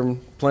long-term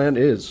plan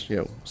is, you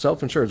know,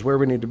 self-insured is where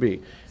we need to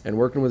be. And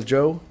working with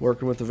Joe,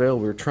 working with the Vail,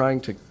 we're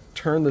trying to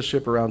turn the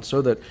ship around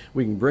so that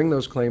we can bring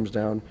those claims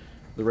down,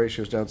 the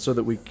ratios down, so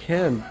that we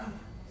can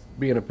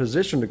be in a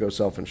position to go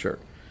self-insured.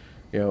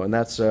 You know, and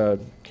that's,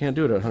 can't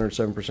do it at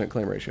 107%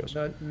 claim ratios.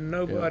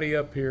 Nobody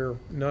up here,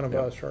 none of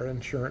Yeah. us are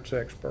insurance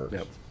experts.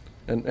 Yep.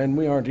 And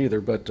we aren't either,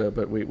 but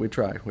we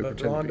try. We But pretend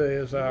to Rhonda be.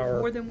 is our.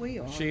 More than we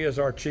are. She is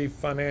our chief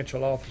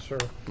financial officer,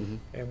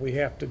 and we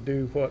have to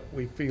do what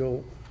we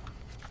feel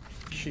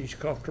she's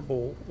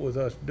comfortable with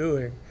us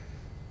doing.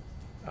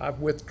 I've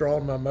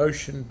withdrawn my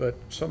motion, but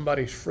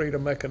somebody's free to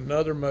make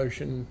another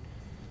motion,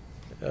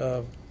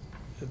 the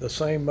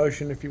same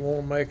motion if you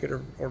want to make it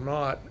or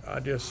not.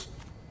 I just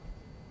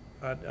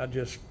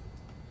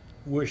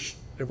wish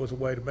there was a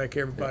way to make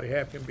everybody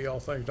happy and be all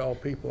things to all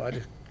people. I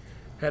just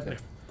hadn't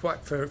quite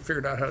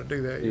figured out how to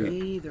do that yet.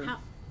 Either. How-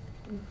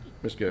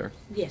 Ms. Garrett.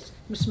 Yes,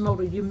 Mr.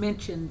 Motor, you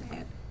mentioned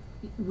that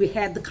we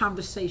had the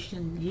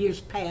conversation years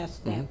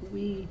past that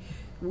we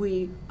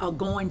are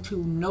going to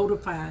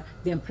notify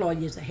the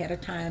employees ahead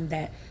of time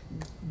that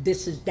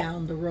this is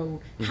down the road.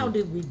 How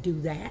did we do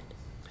that?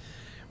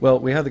 Well,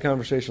 we had the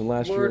conversation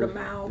last year. Word of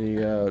mouth? The, you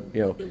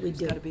know, Did we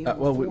do?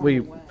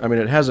 well, I mean,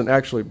 it hasn't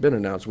actually been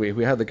announced.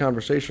 We had the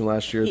conversation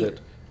last year Here, that,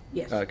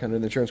 yes. kind of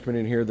in the insurance committee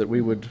in here, that we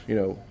would, you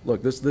know,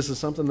 look, this is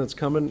something that's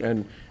coming,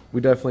 and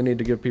we definitely need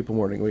to give people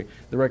warning.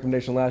 The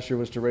recommendation last year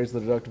was to raise the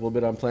deductible a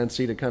bit on Plan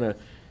C to kind of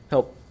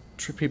help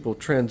people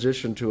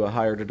transition to a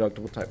higher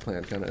deductible type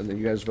plan, kind of, and then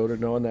you guys voted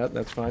no on that,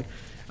 that's fine.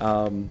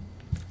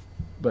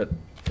 But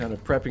kind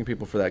of prepping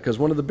people for that, because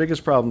one of the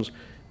biggest problems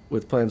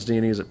with Plans D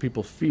and E is that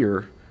people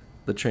fear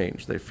the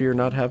change. They fear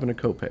not having a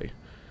copay.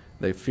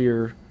 They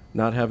fear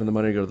not having the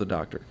money to go to the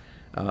doctor.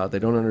 They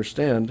don't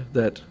understand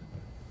that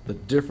the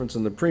difference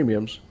in the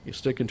premiums, you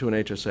stick into an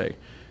HSA.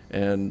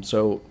 And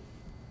so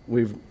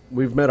we've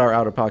met our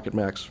out-of-pocket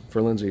max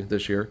for Lindsay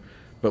this year,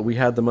 but we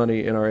had the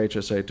money in our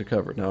HSA to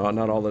cover it. Now,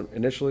 not all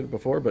initially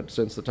before, but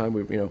since the time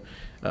we've, you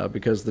know,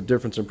 because the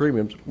difference in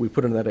premiums, we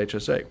put into that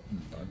HSA.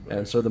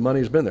 And so the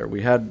money's been there.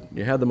 You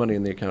had the money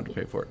in the account to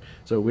pay for it.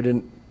 So we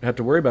didn't have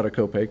to worry about a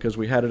copay because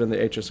we had it in the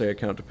HSA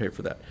account to pay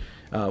for that.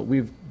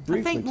 We've I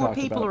briefly think more talked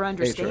people about are HR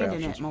understanding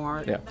options. it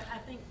more. Yeah. But I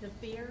think the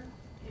fear,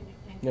 and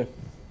Yeah.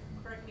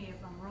 correct me if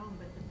I'm wrong,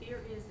 but the fear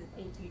is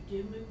that if you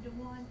do move to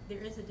one, there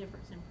is a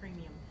difference in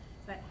premium.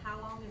 But how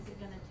long is it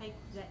gonna take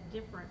that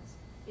difference?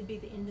 It'd be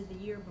the end of the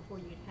year before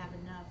you'd have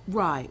enough.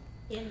 Right.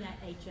 in that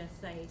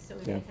HSA, so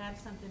if Yeah. they have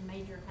something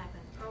major happen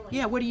early.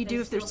 Yeah, what do you they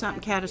do if there's still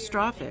something have to fear that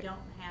catastrophic? They don't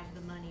have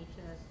the money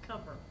to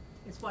cover,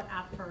 is what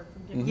I've heard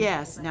from different people.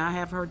 Yes, that now I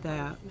have heard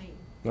that. approach me.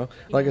 Well,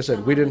 You like know, I said,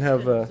 some we of didn't us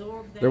have, could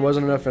absorb there that,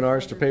 wasn't enough in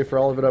ours to others pay for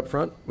all of it can't. up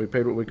front. We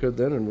paid what we could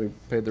then, and we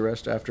paid the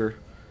rest after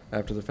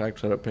the fact,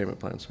 set up payment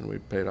plans, and we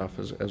paid off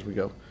as we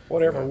go.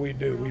 Whatever we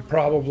do, we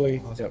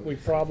probably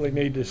Yep.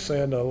 need to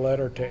send a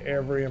letter to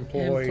every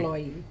employee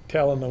Employee.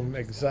 telling them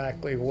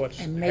exactly what's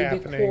And maybe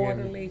happening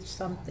quarterly,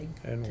 something.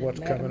 and to what's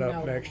let coming 'em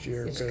up know next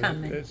year. it's 'cause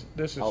coming.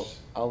 this is,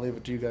 I'll leave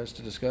it to you guys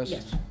to discuss.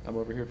 Yes. I'm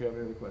over here if you have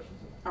any other questions.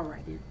 All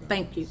right,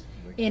 thank you.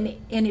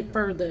 Any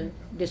further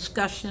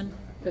discussion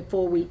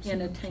before we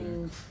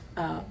entertain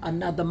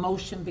another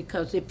motion?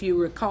 Because if you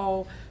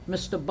recall,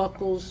 Mr.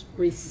 Buckles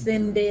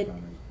rescinded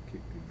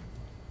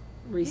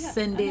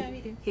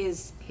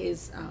his,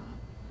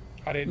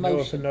 I didn't know if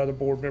motion. another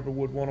board member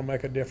would want to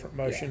make a different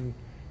motion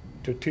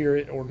to tier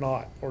it or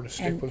not, or to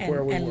stick and, with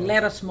where we and were.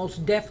 let us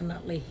most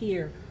definitely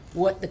hear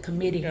what the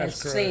committee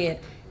has That's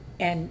correct.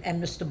 said,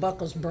 and Mr.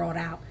 Buckles brought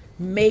out,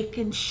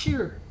 making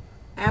sure,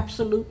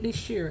 absolutely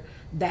sure,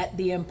 that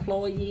the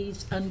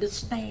employees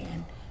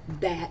understand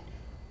that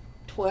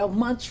 12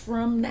 months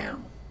from now,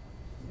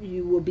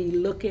 you will be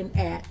looking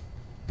at,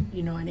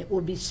 and it will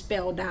be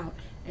spelled out,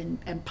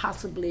 and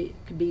possibly it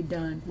could be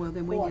done. Well,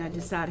 then we need to quarterly.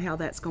 decide how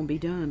that's gonna be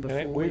done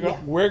And before.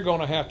 we're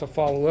gonna have to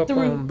follow up Through-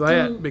 on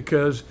that, through-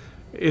 because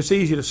it's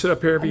easy to sit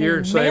up here every year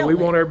and say, mail we it.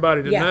 want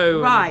everybody to Yeah. know.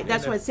 and- Right, and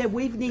that's what I if- said,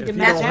 we need if to you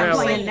make don't that have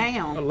plan a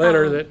now.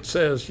 letter that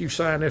says you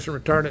sign this and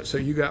return it, so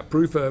you got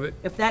proof of it.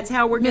 If that's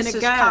how we're gonna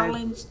Mrs. go.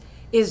 Collins,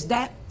 is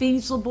that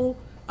feasible?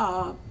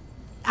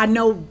 I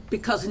know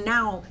because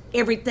now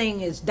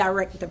everything is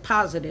direct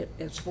deposited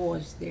as far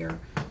as their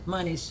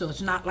money, so it's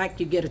not like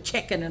you get a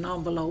check in an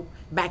envelope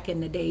back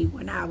in the day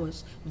when I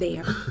was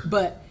there.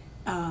 But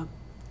a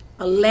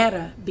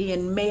letter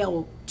being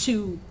mailed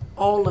to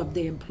all of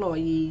the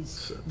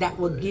employees that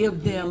will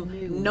give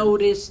them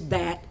notice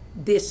that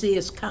this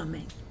is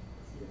coming.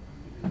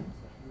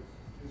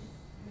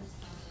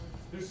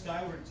 There's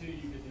Skyward too, you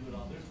could do it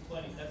on, there's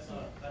plenty, that's not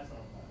a problem.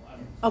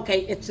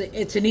 Okay,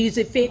 it's an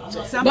easy fix. but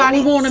we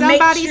Somebody, wanna make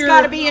somebody's sure-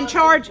 gotta be in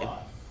charge. That's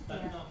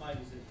not my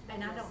decision.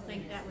 And I don't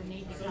think that would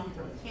need to come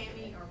from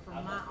Tammy or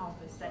from my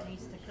office, that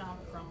needs to come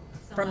from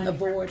From the somebody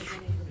board.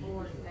 representing the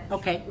board that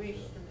Okay. wish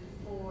to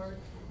move forward.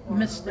 or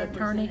Mr.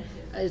 Attorney,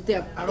 is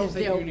there? I don't is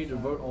think there- you need to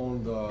vote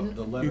on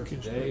the letter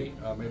today,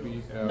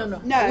 maybe. No, no. No,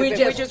 We're but we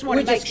just, just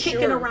wanna we're just make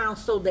kicking sure. around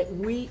so that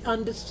we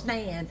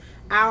understand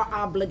our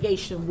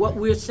obligation, what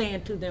we're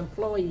saying to the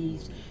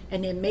employees,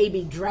 and then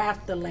maybe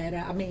draft the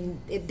letter. I mean,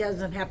 it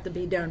doesn't have to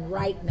be done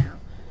right now,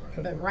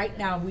 but right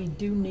now, we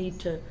do need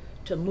to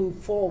move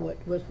forward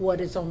with what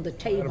is on the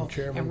table.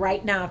 Chairman. And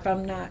right now, if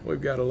I'm not,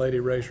 We've got a lady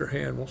raise her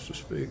hand, wants to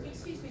speak.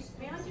 Excuse me,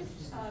 may I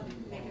just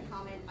make a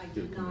comment? I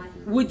did not.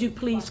 would you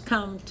please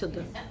come to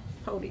the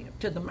podium,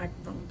 to the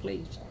microphone,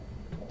 please?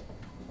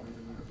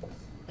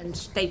 And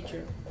state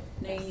your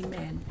name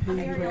and I'm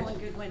Mary address. Ellen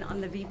Goodwin.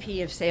 I'm the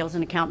VP of Sales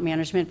and Account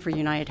Management for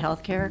United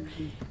Healthcare.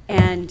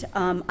 And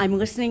I'm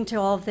listening to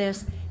all of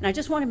this, and I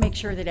just want to make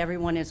sure that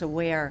everyone is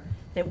aware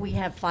that we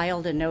have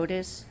filed a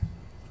notice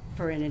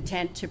for an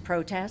intent to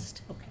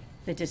protest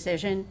the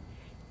decision.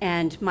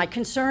 And my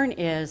concern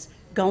is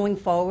going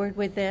forward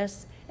with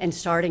this and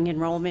starting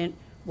enrollment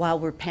while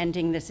we're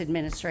pending this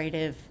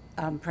administrative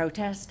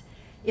protest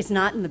is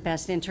not in the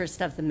best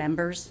interest of the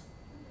members,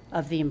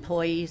 of the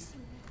employees,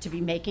 to be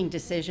making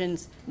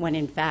decisions when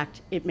in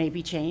fact it may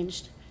be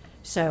changed.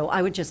 So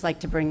I would just like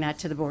to bring that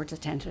to the board's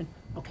attention.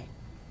 Okay.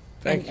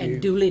 Thank you.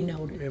 And duly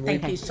noted. And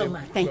Thank we- you so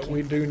much. Thank But you.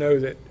 we do know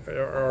that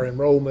our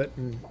enrollment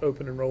and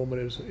open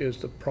enrollment is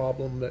the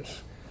problem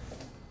that's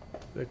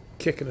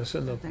kicking us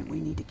in the, I think we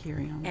need to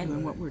carry on And-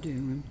 doing what we're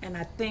doing. And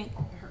I think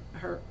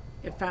her,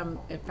 if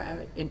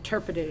I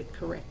interpreted it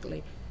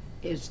correctly,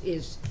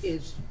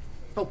 is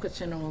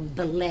focusing on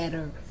the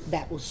letter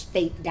that will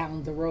state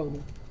down the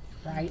road,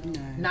 right?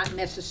 Not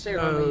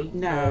necessarily.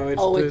 No.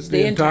 Oh, it's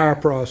the entire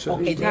process.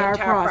 Okay, the Entire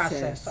entire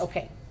process. process,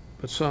 okay.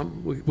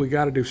 But we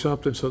got to do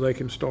something so they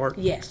can start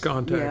Yes.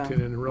 contacting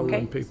Yeah. and enrolling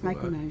Okay. people.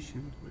 Make a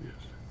motion.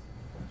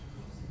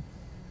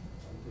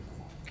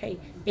 Okay,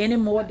 any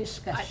more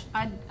discussion?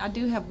 I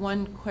do have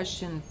one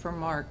question for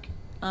Mark.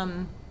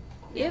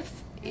 If,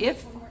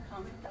 yes,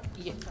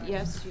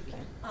 you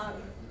can.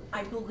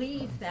 I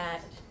believe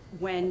that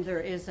when there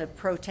is a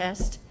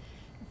protest,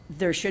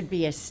 there should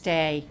be a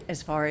stay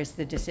as far as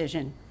the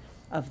decision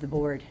of the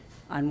board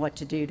on what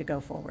to do to go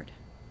forward.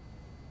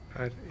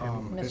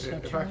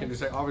 If I can just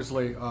say,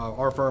 obviously,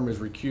 our firm is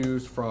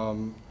recused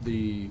from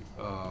the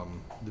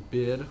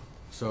bid,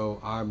 so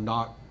I'm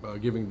not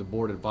giving the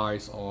board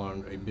advice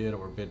on a bid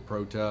or bid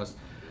protest.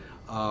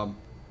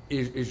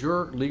 Is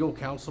your legal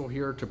counsel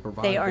here to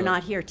provide? They are the-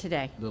 not here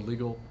today. The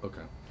legal,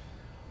 okay.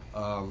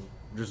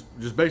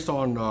 Just based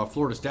on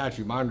Florida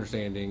statute, my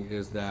understanding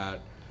is that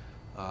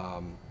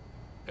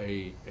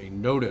a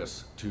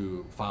notice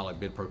to file a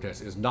bid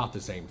protest is not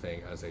the same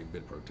thing as a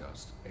bid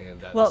protest, and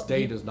that the Well,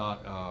 state you- is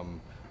not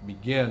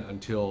begin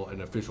until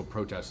an official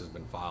protest has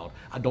been filed.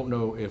 I don't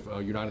know if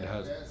United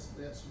has.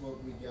 That's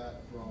what we got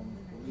from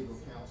the legal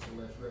counsel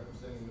that's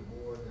representing the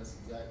board. That's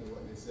exactly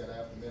what they said. I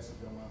have the message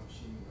on my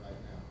machine right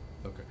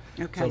now. Okay.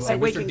 Okay, So so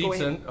we Mr. can go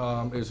ahead.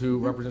 Dietzen is who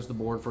represents the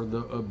board for the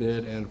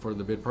bid and for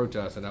the bid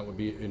protest, and that would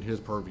be in his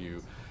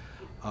purview.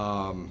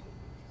 Well,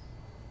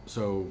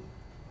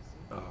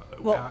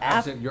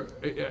 absent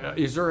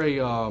is there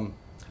a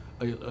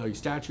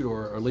statute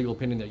or a legal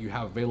opinion that you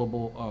have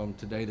available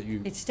today that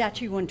you? It's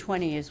statute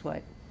 120 is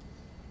what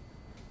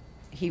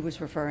he was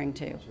referring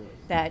to,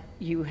 that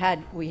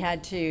we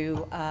had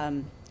to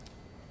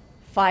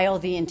file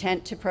the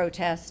intent to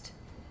protest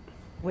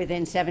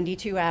within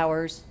 72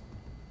 hours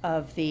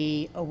of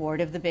the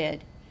award of the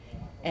bid,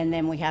 and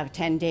then we have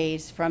 10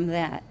 days from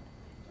that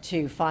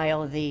to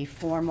file the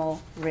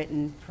formal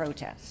written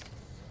protest.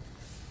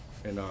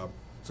 And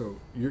so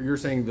you're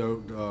saying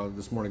though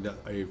this morning that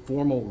a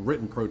formal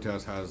written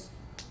protest has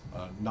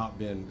not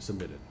been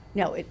submitted,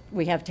 No,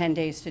 we have 10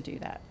 days to do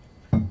that.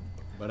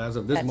 but as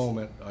of this That's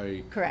moment,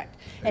 a correct.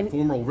 A And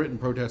formal written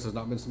protest has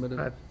not been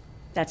submitted.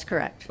 that's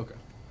correct. Okay.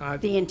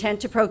 The intent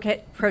to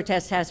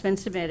protest has been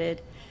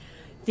submitted.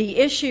 The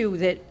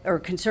issue or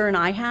concern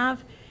I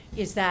have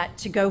is that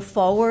to go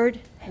forward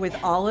with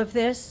all of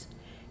this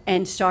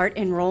and start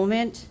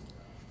enrollment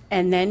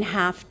and then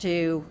have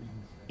to,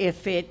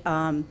 if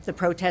the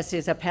protest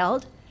is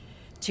upheld,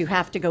 to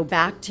have to go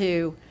back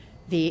to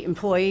the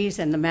employees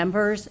and the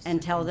members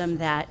and tell them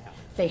that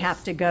they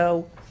have to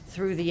go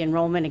through the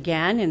enrollment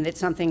again and that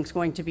something's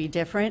going to be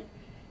different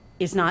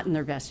is not in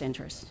their best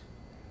interest.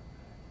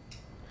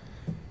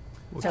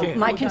 So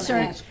my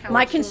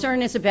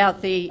concern is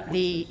about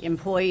the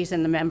employees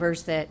and the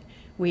members that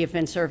we have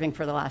been serving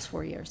for the last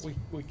 4 years.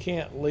 We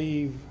can't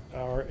leave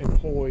our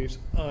employees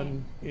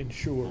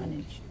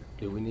uninsured.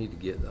 Do we need to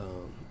get,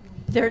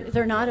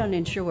 They're not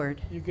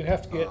uninsured. You'd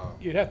have to.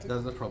 That's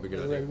probably a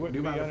good They idea. wouldn't Do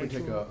you be mind if we take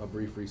uninsured. a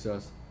brief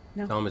recess?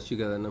 No. Thomas, you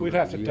got that number? We'd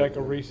have to You take got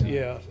a that? recess,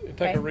 yeah,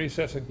 take Okay. a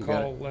recess and You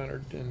got call it.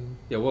 Leonard and.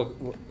 Yeah, well,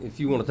 if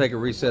you want to take a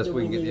recess,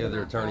 we can get the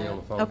other attorney on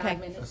the phone. Okay.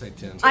 I say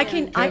 10. I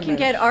can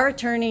get our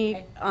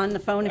attorney on the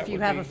phone if That you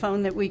would have be- a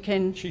phone that we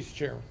can. She's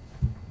chairman.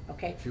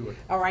 Okay? She would.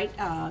 All right,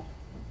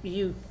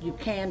 you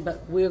can,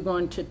 but we're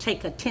going to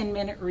take a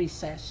 10-minute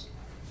recess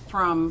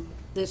from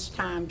this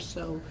time,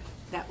 so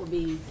that will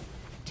be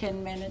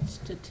 10 minutes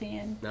to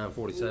 10.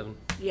 9:47?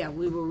 Yeah,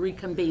 we will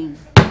reconvene.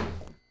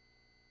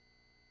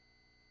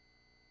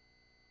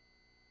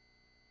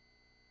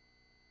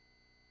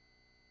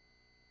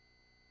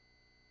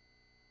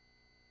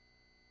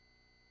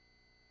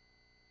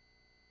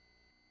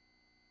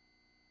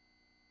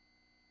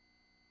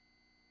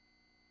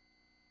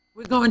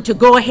 We're going to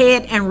go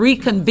ahead and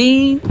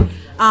reconvene.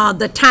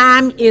 The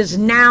time is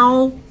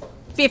now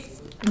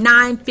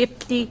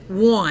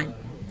 9:51.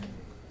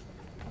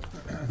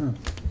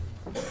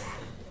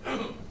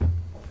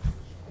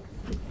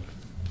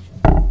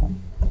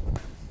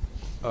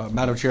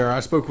 Madam Chair, I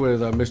spoke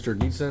with Mr.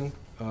 Dietzen,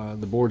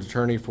 the board's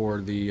attorney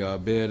for the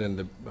bid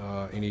and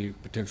any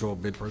potential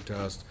bid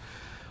protest.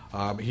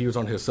 He was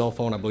on his cell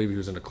phone. I believe he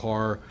was in a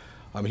car.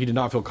 He did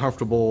not feel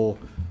comfortable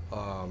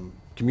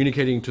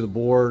communicating to the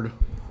board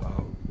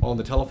on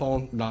the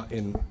telephone, not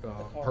in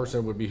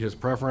person would be his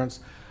preference.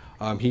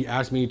 He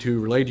asked me to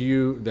relay to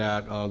you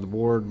that the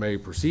board may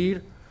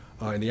proceed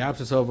in the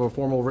absence of a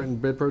formal written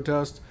bid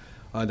protest,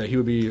 that he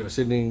would be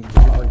sending the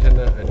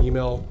superintendent an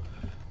email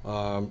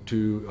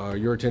to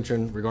your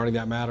attention regarding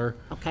that matter.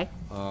 Okay?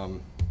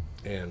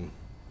 And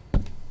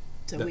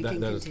So that- we that-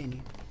 can that is continue.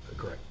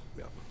 correct,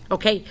 yeah.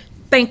 Okay,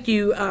 thank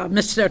you,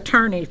 Mr.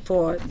 Attorney,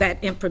 for that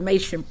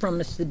information from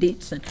Mr.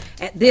 Dietzen.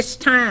 At this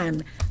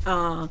time,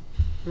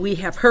 we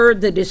have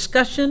heard the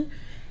discussion,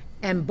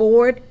 and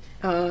board,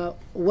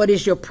 what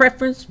is your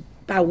preference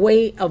by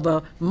way of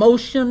a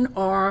motion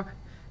or,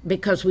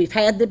 because we've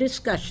had the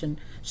discussion,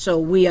 so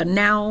we are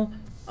now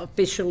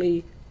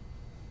officially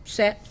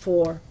set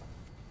for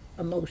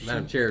a motion.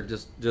 Madam Chair,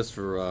 just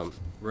for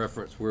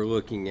reference, we're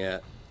looking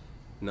at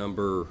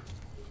number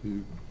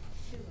 2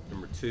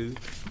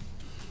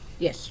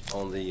 Yes,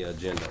 on the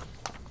agenda.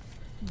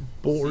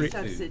 Board,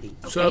 Subsidy.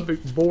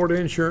 board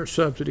insurance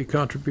subsidy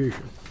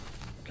contribution.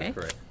 okay?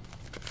 Correct.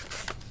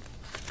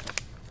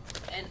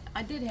 And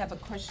I did have a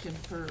question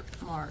for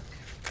Mark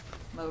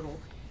Model.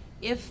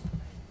 If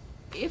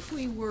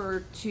we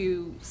were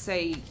to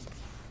say,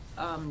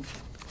 on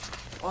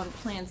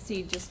Plan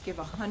C, just give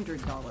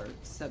 $100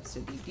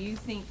 subsidy, do you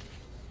think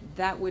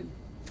that would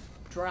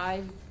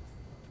drive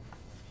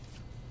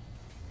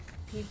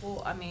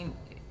people? I mean,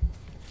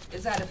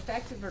 is that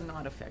effective or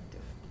not effective?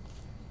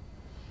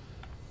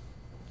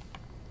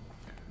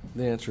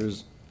 The answer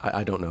is,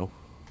 I don't know.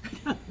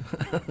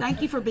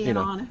 Thank you for being You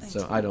know, honest.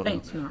 So I don't know.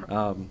 Thanks,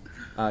 Mark.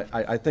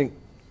 I think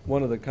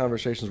one of the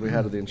conversations we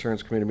had at the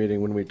insurance committee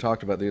meeting when we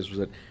talked about these was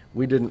that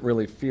we didn't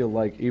really feel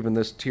like even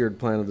this tiered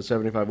plan of the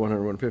 75, 100,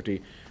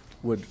 150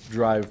 would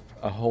drive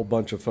a whole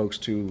bunch of folks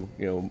to,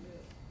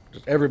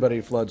 just everybody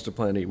floods to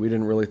Plan E. We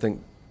didn't really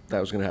think that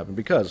was going to happen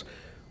because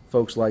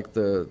folks like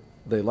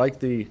they like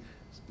the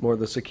more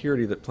the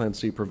security that Plan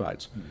C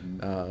provides.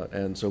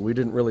 And so we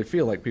didn't really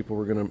feel like people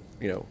were gonna,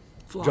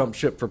 Flock. jump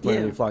ship for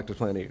Plan E, Yeah. flock to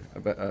Plan E,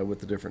 with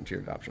the different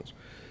tiered options.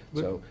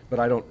 So, but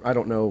I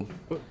don't know,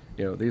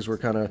 these were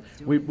kind of,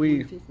 we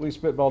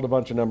spitballed a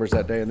bunch of numbers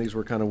that day, and these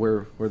were kind of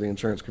where the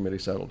insurance committee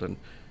settled, and,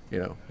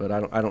 but I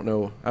don't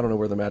know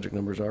where the magic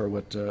numbers are,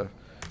 what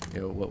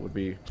would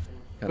be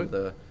kind of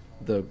the,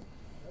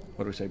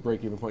 what do we say,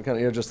 break-even point,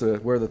 kind of, just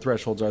where the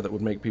thresholds are that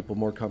would make people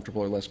more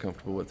comfortable or less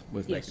comfortable with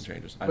Yes. making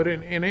changes. But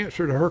in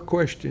answer to her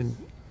question,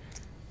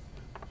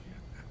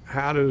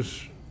 how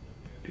does,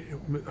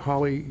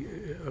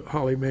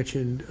 Holly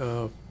mentioned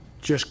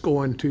just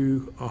going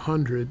to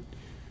 100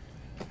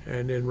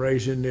 and then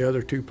raising the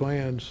other two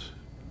plans,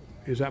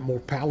 is that more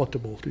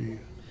palatable to you?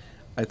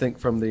 I think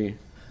from the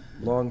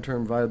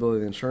long-term viability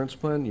of the insurance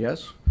plan,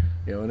 yes.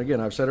 And again,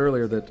 I've said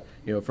earlier that,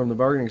 from the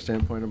bargaining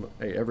standpoint,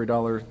 hey, every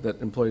dollar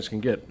that employees can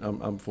get,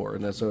 I'm for.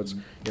 And so it's,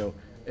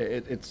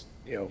 it's,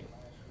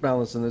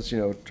 balancing this,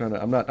 trying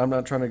to, I'm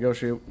not trying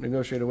to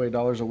negotiate away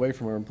dollars away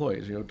from our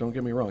employees, don't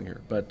get me wrong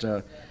here. But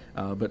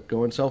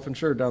going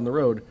self-insured down the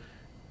road,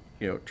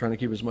 trying to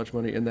keep as much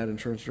money in that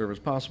insurance reserve as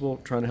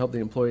possible, trying to help the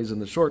employees in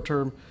the short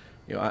term.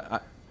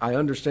 I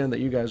understand that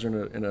you guys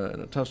are in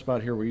a tough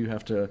spot here where you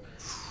have to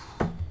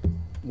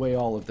weigh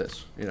all of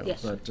this,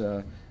 Yes. But,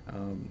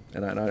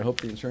 and I hope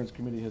the insurance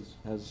committee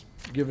has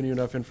given you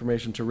enough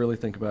information to really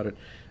think about it.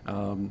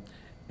 And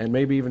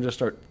maybe even just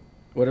start,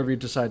 whatever you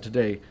decide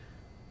today,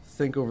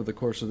 think over the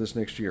course of this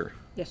next year.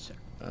 Yes, sir.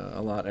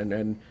 A lot,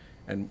 and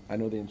I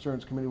know the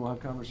insurance committee will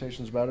have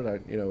conversations about it,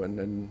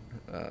 and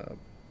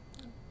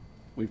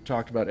we've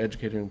talked about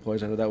educating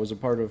employees. I know that was a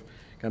part of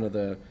kind of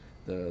the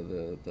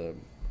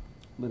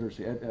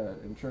literacy,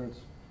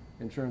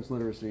 insurance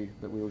literacy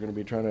that we were gonna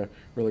be trying to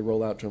really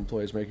roll out to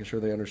employees, making sure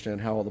they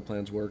understand how all the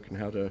plans work and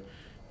how to,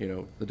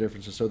 the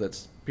differences, so that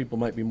people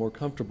might be more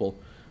comfortable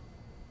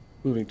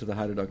moving to the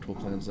high deductible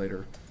plans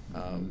later,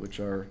 which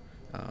are,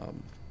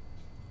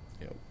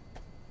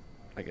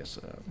 I guess,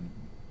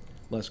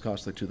 less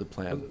costly to the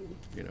plan,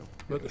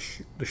 But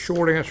the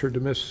short answer to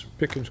Ms.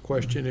 Pickens'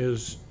 question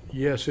is,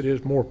 yes, it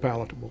is more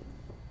palatable.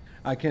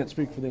 I can't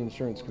speak for the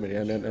insurance committee,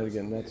 and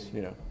again, that's,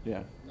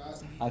 yeah.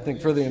 I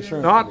think for the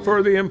insurance. Not committee-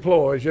 for the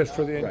employees, just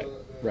for the.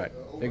 Right,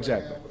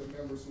 exactly,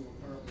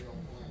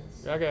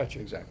 I got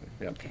you. exactly,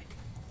 yeah. Okay.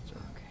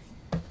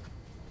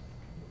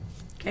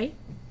 Okay?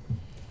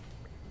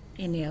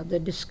 Any other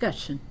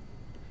discussion?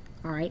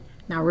 All right,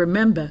 now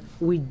remember,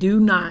 we do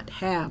not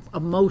have a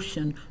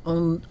motion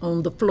on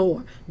the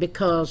floor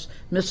because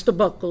Mr.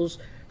 Buckles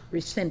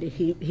rescinded,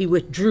 he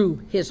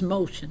withdrew his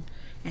motion.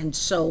 And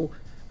so,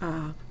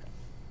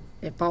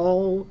 if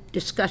all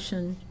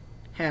discussion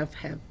have,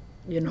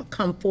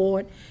 come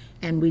forward,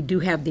 and we do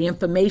have the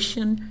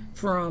information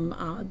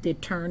from, the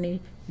attorney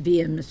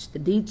via Mr.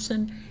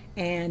 Dietzen,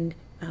 and,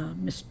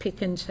 Ms.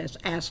 Pickens has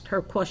asked her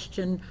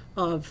question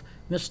of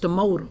Mr.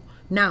 Modell.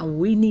 Now,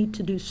 we need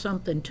to do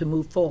something to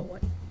move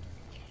forward.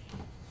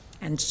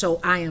 And so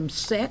I am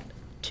set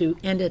to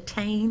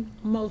entertain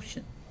a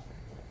motion.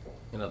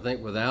 And I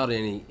think without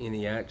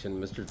any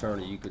action, Mr.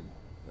 Attorney, you could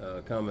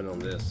comment on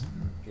this.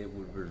 It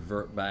would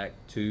revert back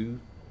to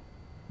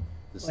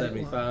the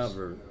 75,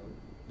 or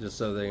just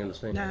so they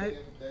understand? No,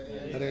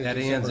 That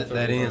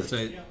ends,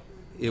 so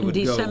it would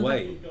go December?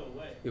 away.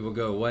 It would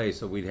go away,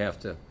 so we'd have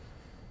to,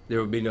 there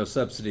would be no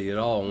subsidy at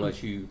all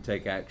unless you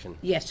take action.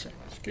 Yes, sir.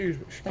 Excuse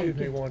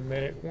me 1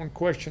 minute. One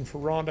question for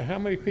Rhonda. How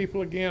many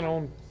people again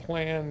on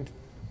Plan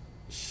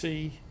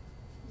C?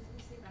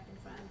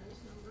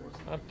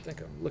 I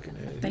think I'm looking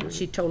at I it. think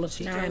she told us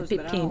told us, 9:15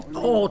 but I don't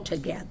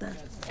altogether.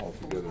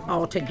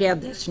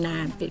 Altogether, it's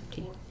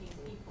 9:15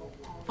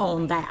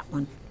 on that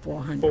one,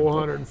 400.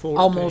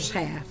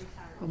 414.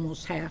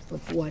 Almost half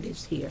of what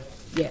is here,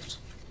 yes.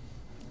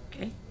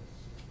 Okay,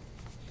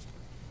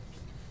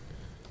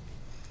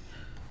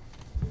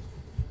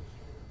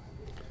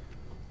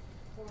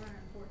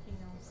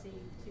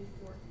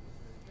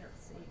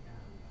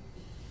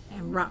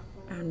 and Rhonda,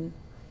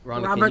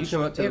 can you Robert's,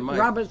 come up to the mic?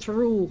 Robert's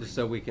rule, Just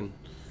so we can.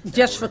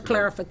 just for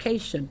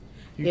clarification,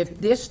 if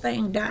this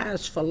thing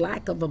dies for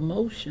lack of a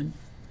motion,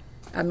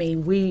 I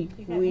mean,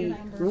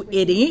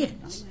 it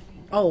ends.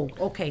 Oh,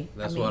 okay.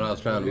 That's mean, what I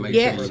was trying to make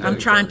sure. Yes, I'm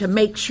trying to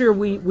make sure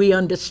we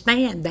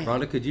understand that.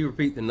 Rhonda, could you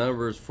repeat the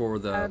numbers for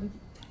the?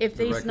 If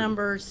the these record?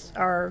 numbers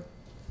are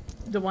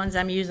the ones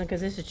I'm using,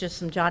 because this is just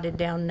some jotted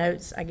down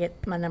notes, I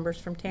get my numbers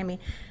from Tammy,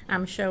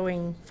 I'm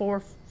showing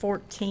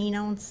 414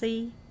 on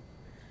C.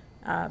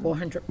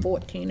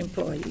 414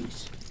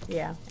 employees.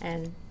 Yeah,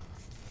 and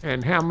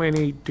And how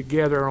many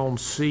together on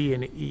C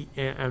and E,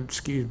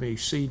 excuse me,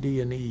 C,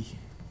 D, and E?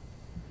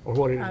 Or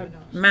what is it?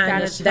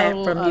 Minus got a that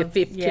total from your of-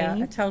 Yeah, a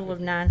 15. total of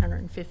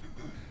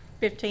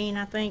 915,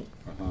 I think.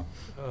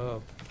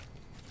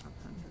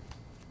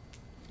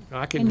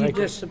 I can And you make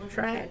it. just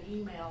subtract.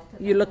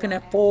 You're looking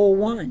at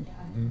 401.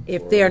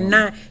 If they're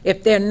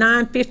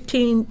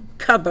 915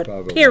 covered,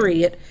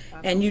 period,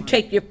 and you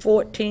take your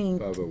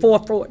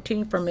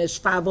 414 from his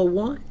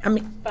 501, I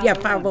mean, yeah,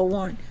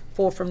 501,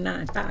 4 from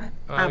 9,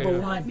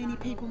 501. Many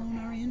people on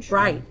our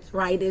insurance.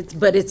 Right,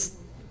 it's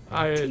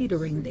I,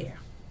 teetering there.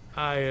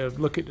 I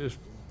look at this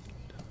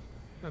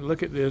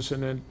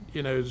and then,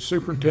 the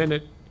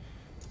superintendent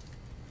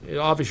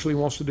obviously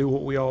wants to do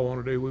what we all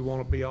want to do. We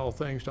want to be all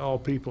things to all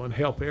people and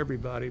help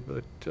everybody,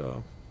 but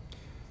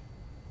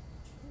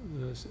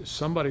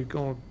somebody's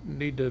going to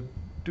need to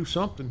do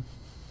something.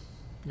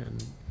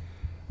 And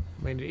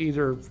I mean,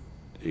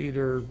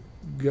 either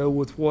go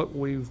with what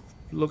we've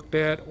looked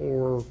at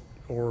or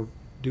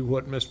do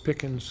what Ms.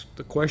 Pickens,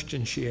 the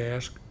question she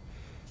asked,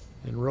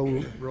 and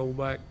roll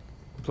back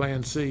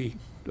Plan C.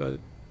 But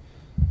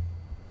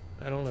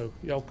I don't know,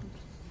 y'all,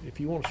 if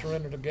you want to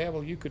surrender the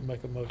gavel, you could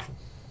make a motion.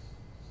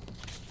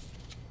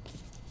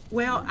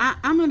 Well,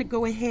 I'm going to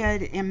go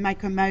ahead and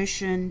make a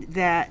motion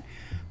that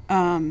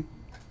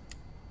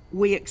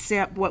we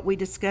accept what we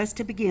discussed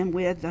to begin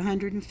with, the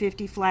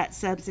 150 flat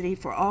subsidy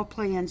for all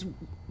plans,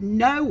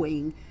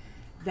 knowing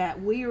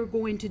that we are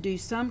going to do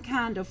some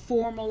kind of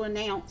formal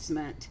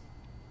announcement,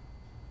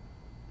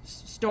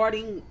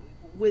 starting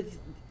with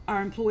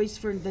our employees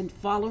for the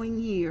following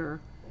year,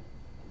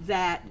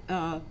 that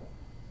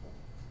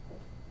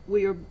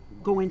we are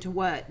going to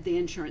what the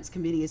insurance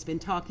committee has been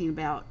talking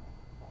about,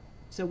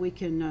 so we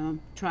can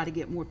try to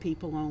get more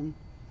people on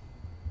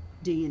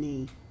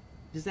D&E.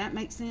 Does that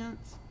make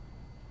sense?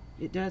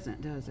 It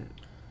doesn't, does it?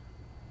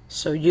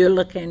 So you're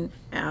looking,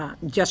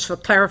 just for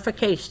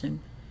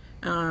clarification,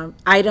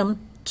 item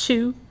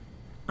 2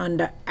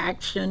 under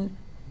action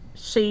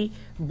C,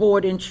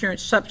 board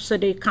insurance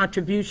subsidy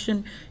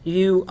contribution,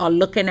 you are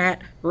looking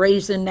at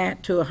raising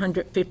that to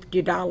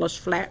 $150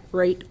 flat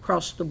rate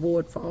across the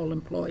board for all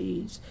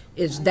employees.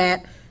 Is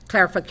that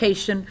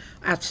clarification?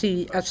 I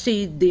see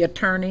the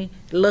attorney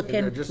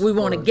looking. We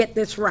want to get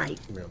this right.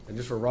 Yeah, and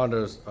just for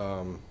Rhonda's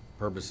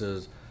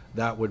purposes,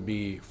 that would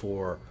be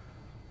for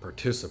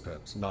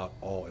participants, not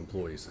all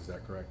employees. Is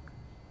that correct?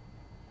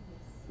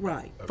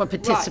 Right. For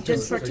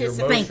participants. Right, just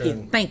So your participants.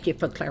 motion- Thank you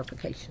for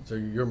clarification. So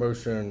your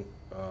motion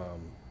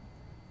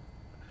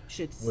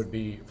Should, would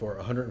be for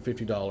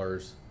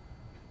 $150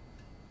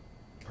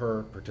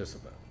 per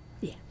participant.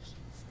 Yes.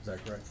 Is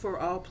that correct? for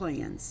all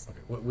plans.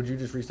 Okay. Would you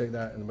just restate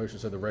that in the motion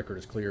so the record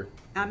is clear?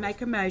 I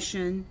make a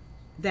motion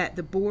that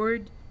the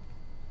board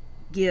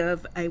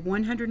give a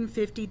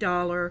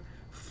 $150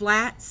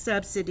 flat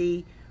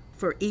subsidy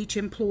for each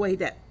employee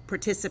that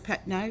participate,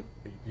 no,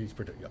 Each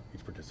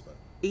participant.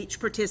 each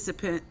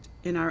participant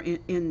in our,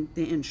 in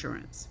the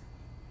insurance.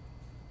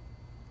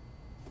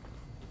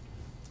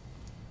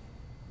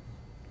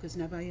 Because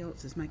nobody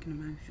else is making a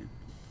motion.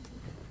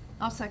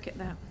 I'll second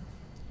that.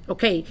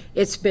 Okay,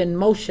 it's been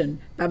motioned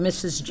by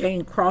Mrs.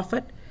 Jane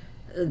Crawford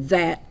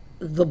that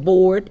the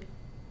board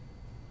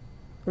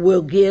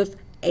will give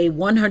a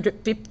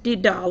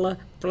 $150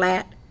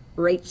 flat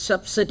rate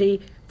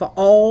subsidy for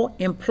all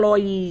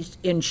employees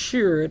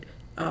insured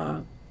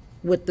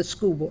with the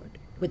school board,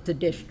 with the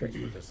district.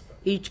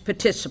 Each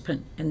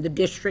participant in the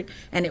district,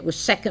 and it was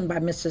seconded by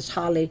Mrs.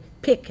 Holly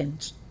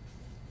Pickens.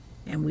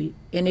 And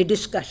any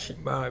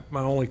discussion? My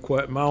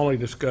only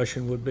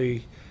discussion would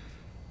be,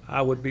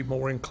 I would be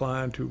more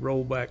inclined to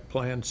roll back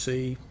Plan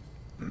C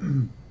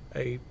to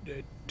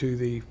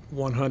the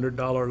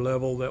 $100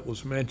 level that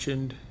was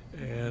mentioned,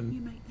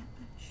 and,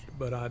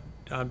 but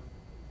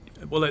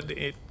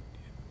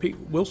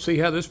we'll see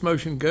how this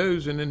motion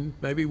goes, and then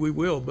maybe we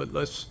will, but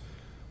let's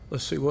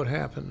see what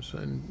happens,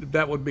 and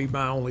that would be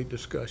my only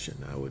discussion.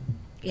 I would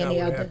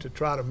have to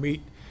try to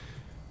meet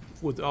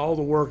with all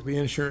the work the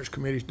insurance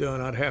committee's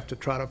done. I'd have to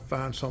try to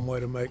find some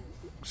way to make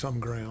some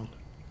ground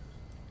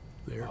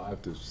there. I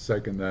have to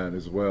second that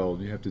as well.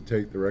 You have to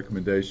take the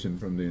recommendation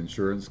from the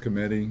insurance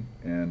committee,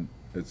 and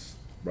it's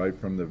right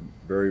from the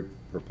very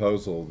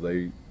proposal.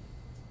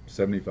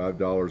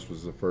 $75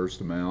 was the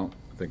first amount.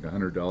 I think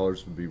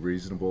 $100 would be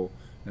reasonable,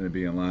 and it'd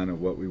be in line with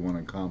what we want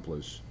to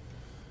accomplish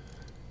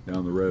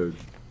down the road.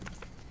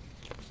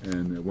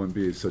 And it wouldn't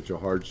be such a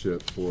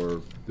hardship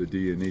for the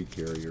D&E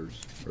carriers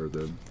or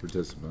the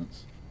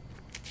participants.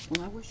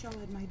 Well, I wish y'all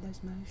had made those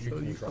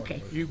motions. Okay.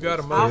 You've got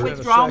a I'll motion and a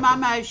withdraw my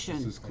second. This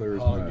motion. is clear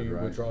as Holly, do mud, you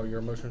right? withdraw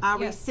your motion? I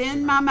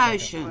rescind my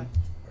motion.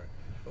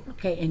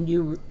 Okay, and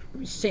you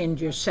rescind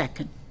your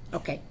second.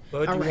 Okay,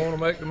 Bud, all you right. want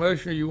to make the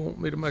motion, or you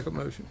want me to make a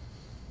motion?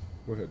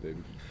 Go ahead,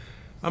 David.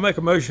 I make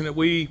a motion that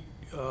we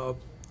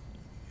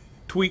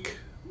tweak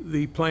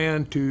the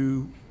plan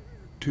to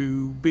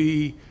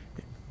be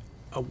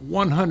a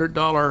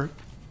 $100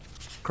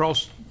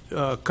 cross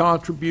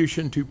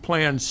contribution to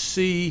Plan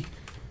C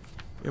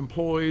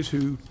employees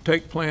who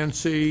take Plan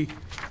C,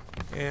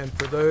 and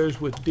for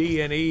those with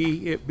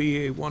D&E, it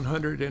be a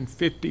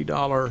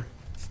 $150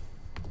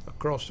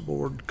 across the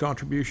board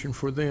contribution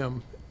for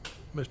them.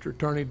 Mr.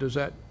 Attorney, does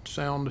that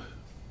sound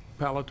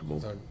palatable?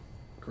 Is that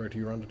correct to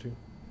you, Rhonda, too?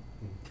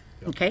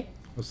 Okay,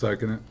 I'll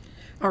second it.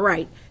 all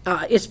right.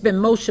 It's been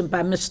motioned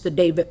by Mr.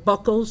 David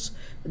Buckles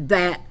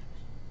that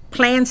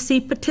Plan C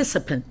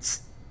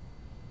participants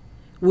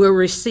will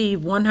receive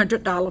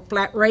 $100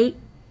 flat rate,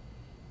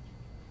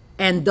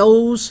 and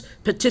those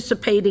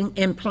participating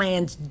in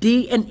plans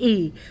D and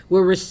E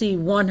will receive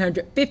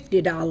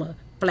 $150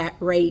 flat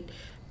rate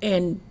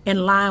in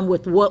line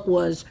with what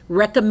was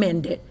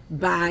recommended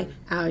by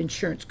our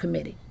insurance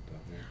committee.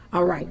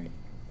 All right,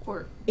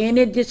 For,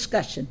 any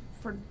discussion?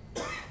 for,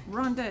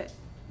 Rhonda,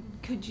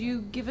 could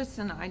you give us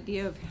an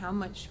idea of how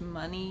much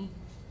money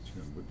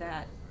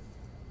that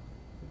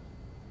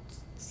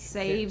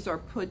saves or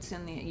puts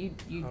in the, you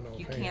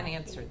can't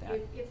answer that.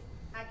 If,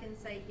 I can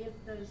say if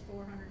those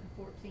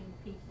 414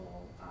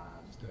 people,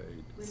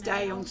 remain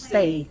Stay on Plan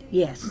Stay, C,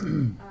 yes.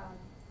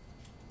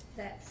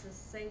 that's a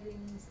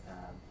savings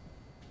of,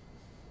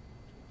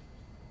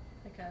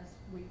 because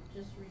we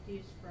just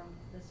reduced from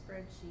the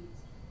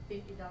spreadsheets, $50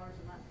 a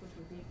month, which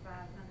would be $207,000.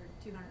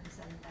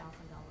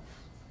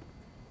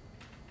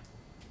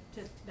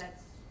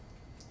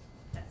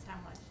 That's how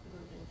much the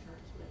group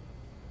insurance would,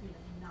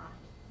 not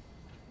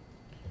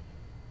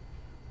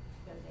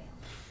go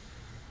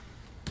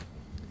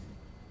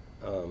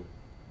down.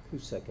 Who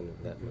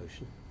seconded that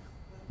motion?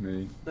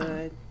 Me?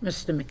 Bud,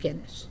 Mr.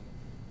 McInnes.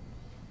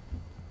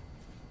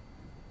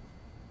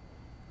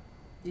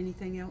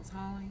 anything else,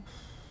 Holly?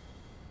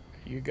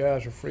 You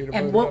guys are free to vote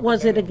And up what or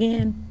was it down.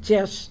 again?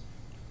 Just,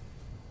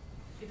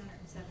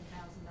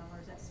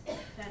 $207,000.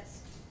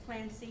 That's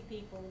Plan C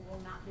people will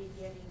not be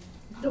getting.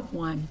 the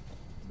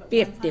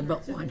 150,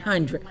 but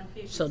 100,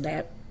 so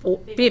that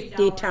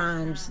 50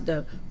 times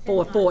the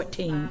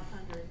 414.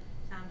 500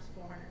 times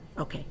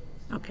 400. Okay,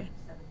 okay,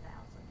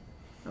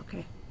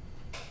 okay.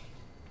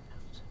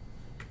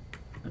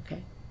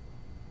 Okay,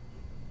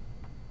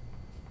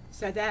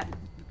 So that,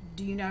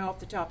 do you know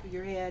off the top of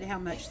your head how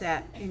much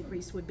that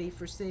increase would be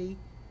for C?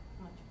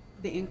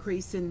 The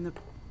increase in the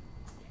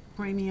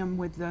premium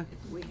with the,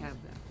 We have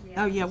that.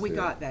 oh yeah, we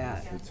got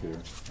that. It's here,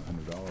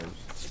 $100.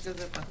 It goes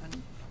up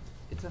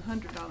it's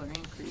 $100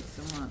 increase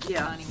a month,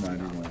 Yeah.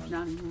 $91.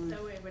 91.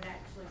 So it would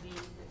actually be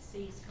that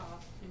C's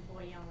cost,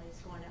 employee only, is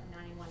going up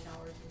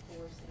 $91.04, and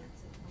 4%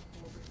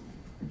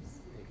 increase.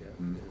 There you go.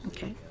 There's the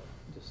Okay.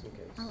 Just in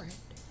case. all right.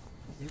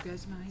 There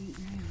goes my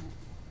eating out.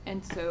 And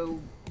so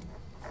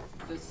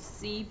the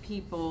C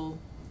people,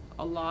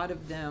 a lot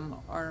of them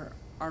are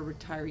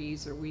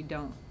retirees, or we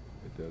don't.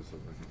 It does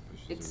look like it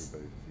pushes It's-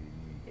 everybody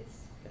to D.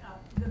 It's,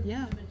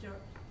 Yeah. the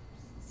majority,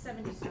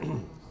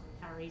 70%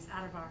 are retirees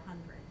out of our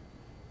 100.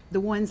 The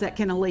ones that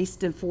can at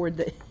least afford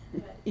the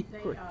But they,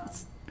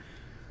 increase.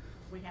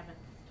 we haven't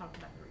talked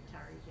about the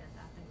retirees yet.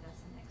 I think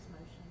that's the next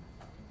motion.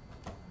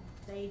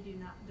 They do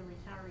not, the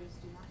retirees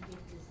do not get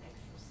this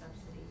extra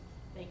subsidy.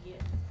 They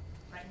get,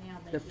 right now,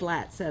 they The get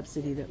flat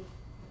subsidy that, the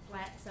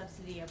flat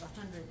subsidy of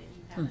 100 that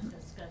you haven't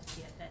discussed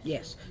yet. That's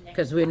Yes, your next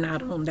because we're one.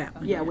 not on that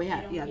one. yeah, we They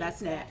have, don't yeah, get that's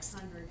that next.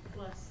 100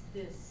 plus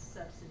this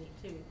subsidy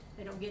too.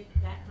 They don't get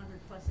that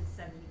 100 plus the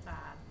 75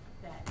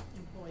 that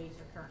employees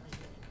are currently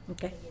getting.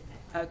 Okay. They get that.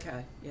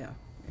 Okay, yeah,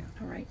 yeah.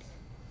 All right.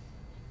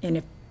 And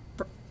if,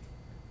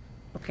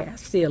 okay, I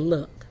see a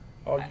look.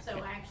 So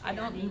actually, I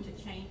don't- need to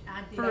change,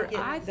 I did. For, get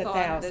I the thought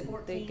 1,000. that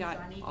they 14, got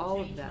so I need to all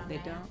of change that, my they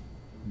math. don't?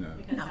 No.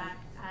 Because No. I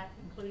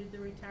included the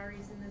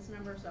retirees in this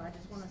number, so I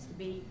just want us to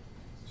be,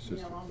 It's you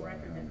just know, on the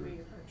record that 500. we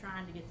are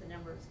trying to get the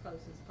number as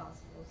close as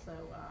possible. So,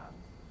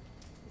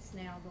 it's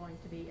now going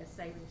to be a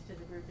savings to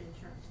the group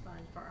insurance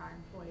fund for our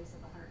employees of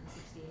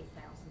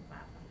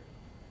 $168,500.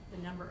 The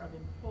number of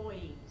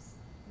employees,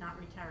 not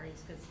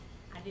retirees, because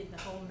I did the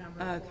whole number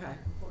of Okay.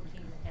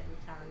 414 that had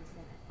retirees in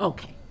it.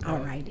 Okay, all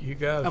righty. You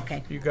guys,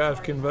 Okay. you guys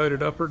can vote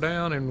it up or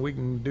down, and we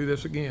can do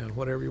this again,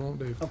 whatever you want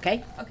to do.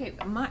 Okay, Okay,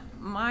 my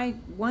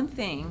one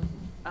thing,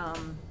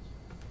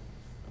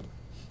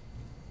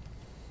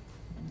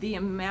 the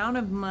amount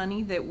of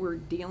money that we're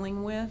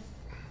dealing with,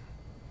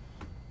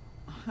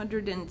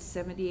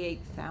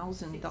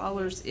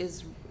 $178,000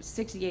 is,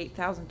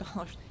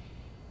 $68,000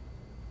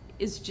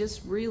 is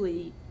just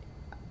really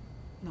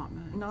Not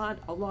much. not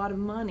a lot of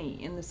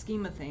money in the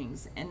scheme of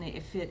things. And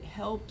if it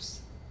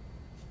helps,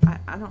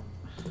 I don't,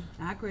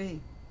 I agree.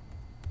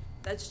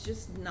 that's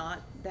just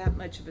not that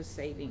much of a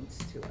savings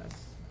to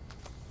us.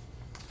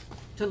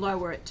 To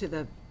lower it to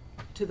the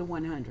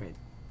 100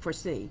 for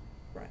C.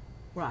 Right.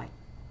 Right.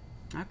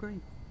 I agree.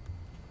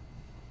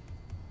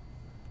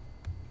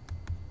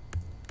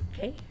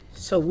 okay.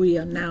 So we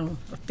are now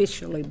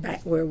officially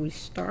back where we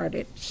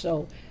started,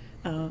 so,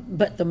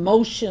 but the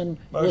motion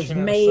was Motion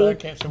and a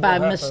made second, so by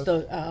we'll have to- Mr.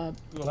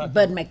 we'll have to-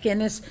 Bud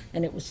McInnes,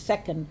 and it was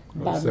second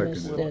by seconded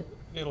Mr.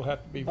 It'll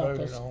have to be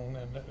Buckles. voted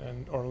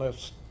on, or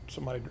unless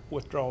somebody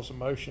withdraws the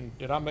motion.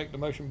 Did I make the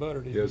motion, Bud,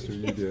 or did you? Yes, sir,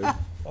 you did. Well,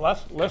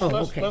 let's Oh, let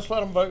okay.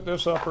 them vote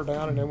this up or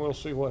down, and then we'll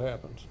see what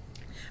happens.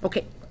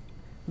 Okay,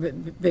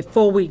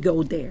 before we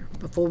go there,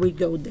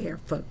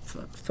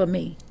 for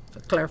me, for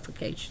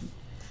clarification,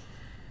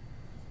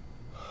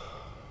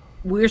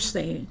 we're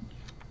saying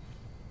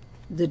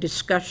the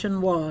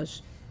discussion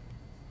was,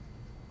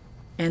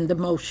 and the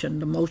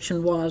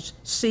motion was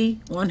C,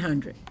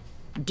 100,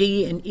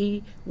 D and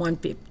E,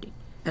 150,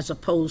 as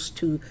opposed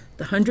to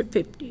the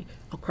 150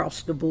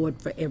 across the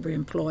board for every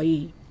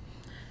employee.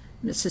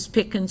 Mrs.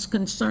 Pickens'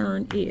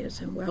 concern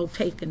is, and well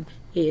taken,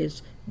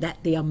 is that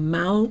the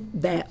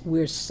amount that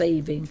we're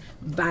saving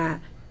by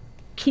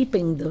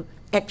keeping the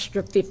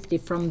extra 50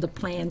 from the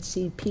Plan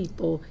C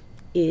people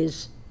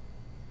is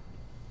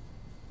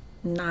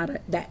not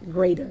that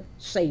greater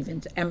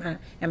savings. Am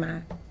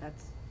I,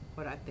 That's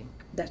what I think.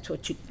 that's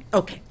what you think?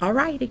 Okay, all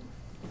righty.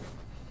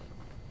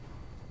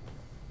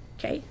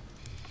 Okay,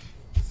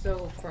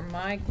 So for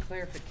my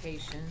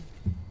clarification,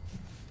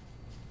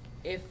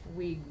 if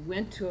we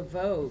went to a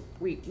vote,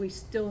 we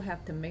still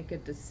have to make a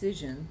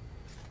decision,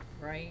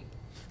 right?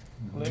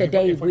 Well,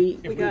 Today, if we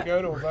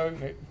go to a vote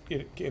and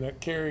it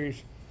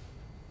carries,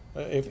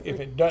 if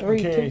it doesn't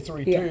 3-2, carry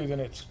 3-2, yeah. then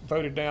it's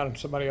voted down and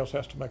somebody else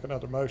has to make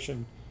another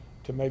motion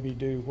to maybe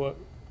do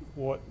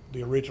what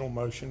the original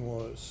motion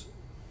was.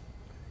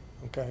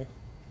 Okay?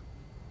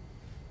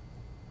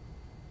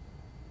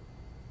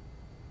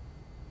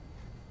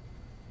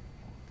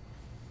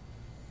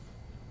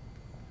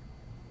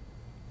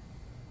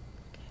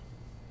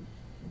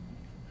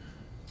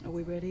 Are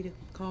we ready to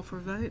call for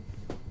a vote?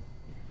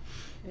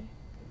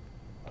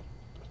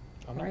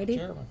 I'm not the righty.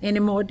 chairman. Any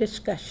more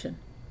discussion?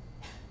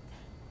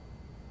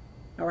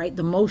 All right,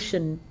 the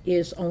motion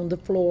is on the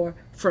floor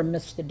from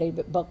Mr.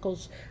 David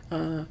Buckles,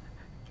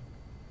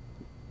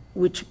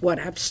 which what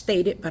I've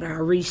stated, but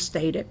I'll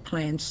restate it.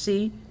 Plan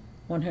C,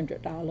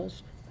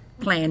 $100.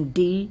 Plan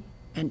D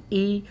and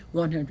E,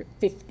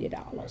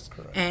 $150.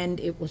 And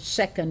it was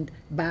seconded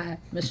by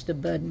Mr.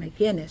 Bud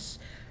McInnes.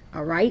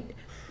 All right?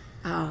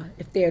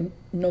 If there are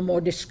no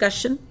more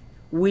discussion,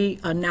 we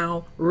are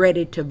now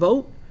ready to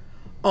vote.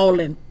 All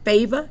in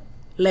favor,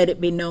 let it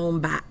be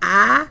known by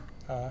aye.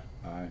 Aye.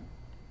 Aye.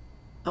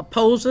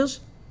 Opposers?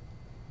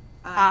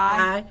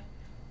 Aye.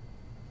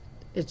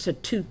 It's a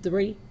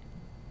 2-3.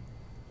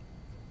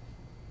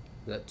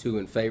 That 2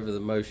 in favor of the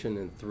motion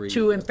and 3.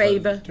 2 in opposed.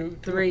 favor, Two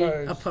 3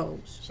 opposed.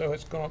 opposed. So we're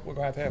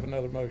gonna have to have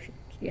another motion.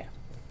 Yeah.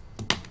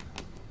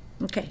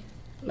 Okay,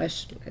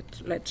 let's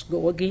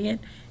go again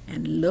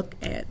and look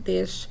at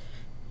this.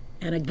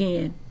 And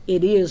again,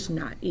 it is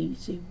not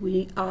easy.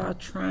 We are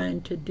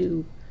trying to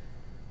do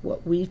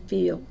what we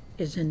feel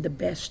is in the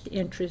best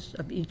interest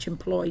of each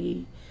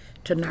employee,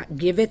 to not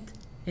give it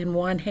in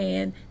one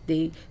hand,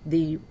 the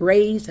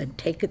raise, and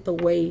take it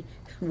away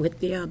with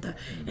the other.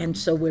 And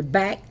so we're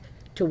back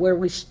to where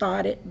we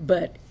started,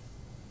 but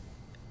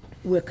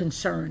we're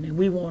concerned and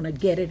we want to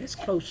get it as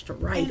close to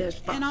right as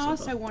possible. And I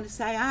also want to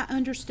say, I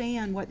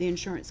understand what the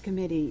insurance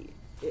committee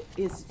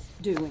is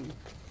doing.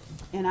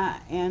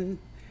 And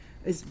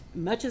as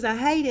much as I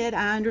hate it,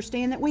 I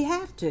understand that we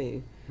have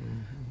to.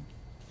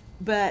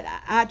 But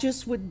I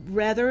just would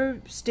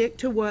rather stick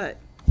to what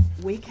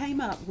we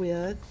came up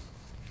with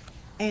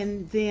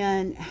and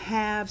then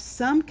have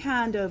some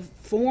kind of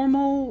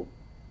formal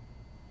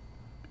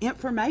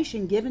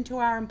information given to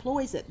our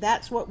employees that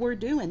that's what we're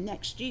doing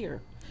next year.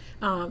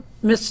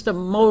 Mr.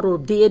 Model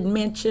did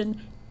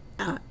mention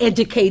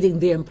educating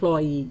the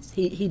employees.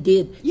 He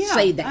did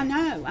say that.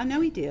 I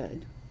know he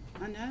did.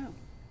 I know.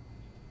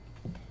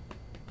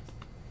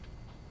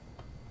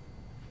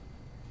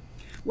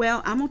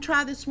 Well, I'm gonna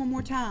try this one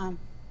more time.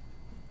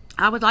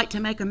 I would like to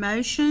make a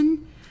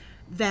motion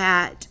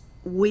that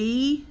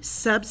we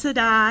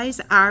subsidize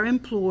our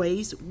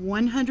employees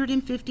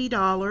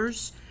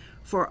 $150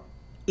 for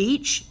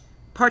each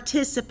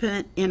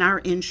participant in our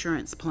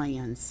insurance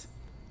plans.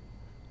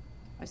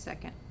 A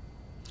second.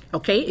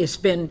 Okay, it's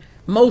been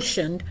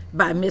motioned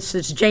by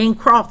Mrs. Jane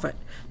Crawford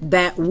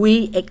that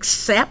we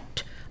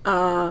accept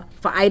for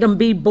item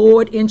B,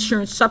 board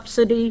insurance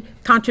subsidy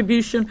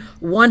contribution,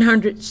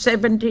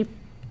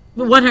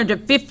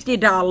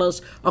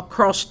 $150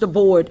 across the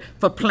board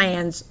for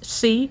plans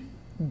C,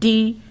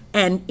 D,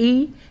 and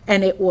E,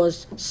 and it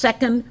was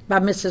second by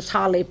Mrs.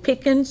 Holly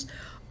Pickens.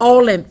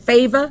 All in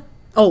favor?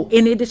 Oh,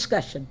 any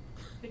discussion?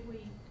 Could we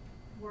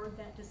word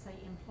that to say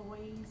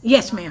employees?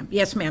 Yes, ma'am.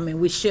 Yes, ma'am,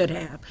 and we should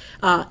have.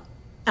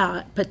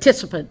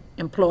 Participant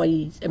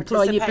employees,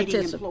 employee Participating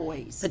participant.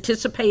 employees.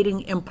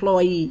 Participating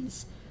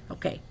employees.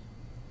 Okay.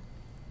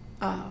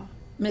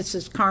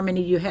 Mrs.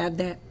 Carmody, you have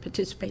that,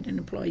 participating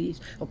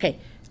employees. Okay,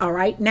 all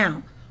right,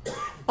 now,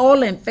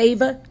 all in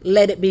favor,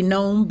 let it be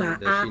known by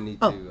Does aye. she need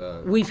Oh,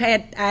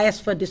 to, I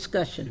asked for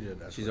discussion.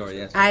 She's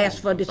already asked. I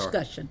asked for I'm sorry.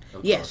 discussion.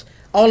 I'm Yes. sorry.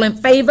 All in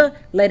favor,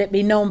 let it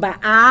be known by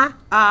aye.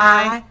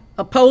 Aye.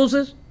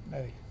 Opposes?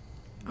 Nay.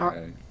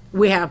 Aye.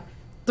 We have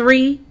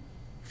 3,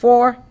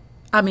 4,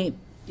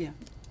 Yeah.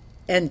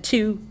 and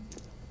 2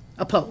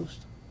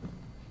 opposed.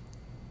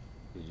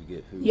 Did you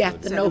get who? You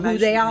have to voted? know who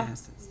they are.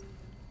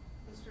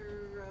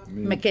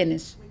 Me.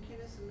 McInnes.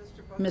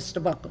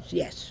 Mr. Buckles,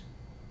 yes.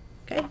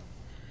 Okay.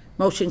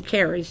 Motion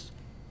carries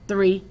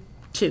 3-2.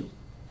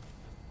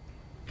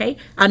 Okay.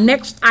 Our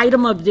next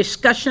item of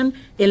discussion,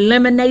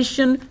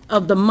 elimination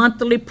of the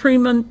monthly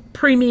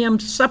premium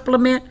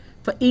supplement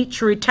for each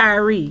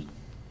retiree.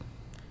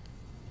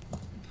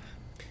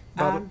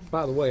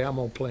 By the way, I'm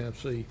on Plan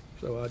C,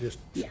 so I just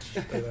Yeah.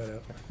 say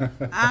that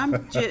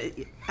out.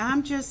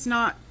 I'm just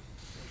not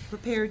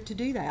prepared to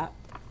do that.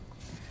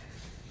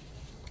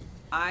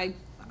 I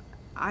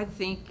I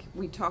think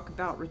we talk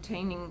about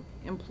retaining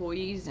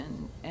employees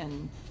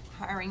and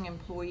hiring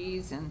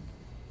employees, and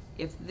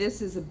if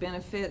this is a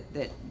benefit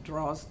that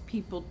draws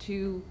people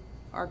to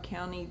our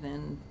county,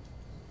 then,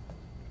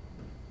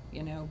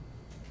 you know,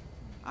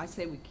 I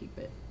say we keep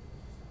it.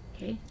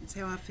 Okay, That's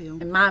how I feel.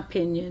 in my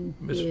opinion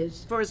Miss-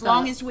 is. For as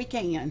long as we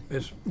can.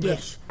 Yes.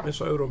 Ms.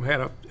 Odom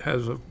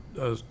has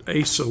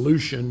a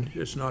solution.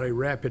 It's not a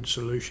rapid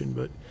solution,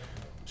 but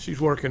she's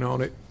working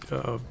on it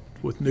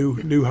with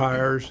new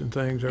hires and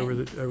things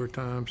over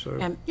time, so.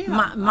 And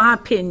my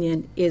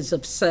opinion is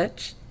of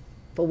such,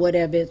 for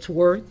whatever it's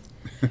worth.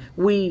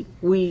 We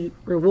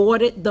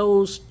rewarded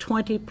those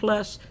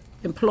 20-plus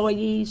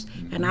employees,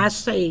 and I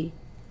say,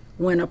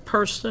 when a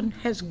person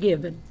has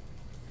given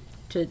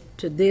to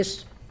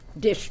this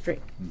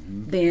district,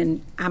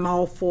 then I'm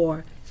all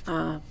for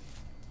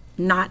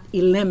not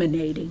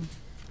eliminating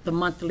the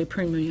monthly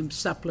premium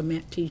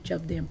supplement to each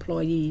of the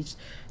employees.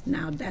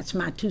 Now, that's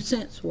my 2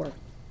 cents worth.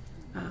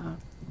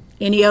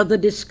 Any other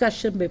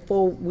discussion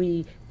before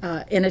we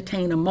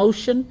entertain a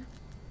motion?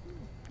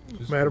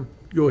 Madam,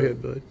 go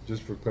ahead, Bud.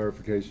 Just for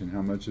clarification,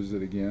 how much is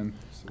it again?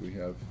 So we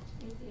have,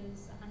 It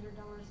is $100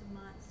 a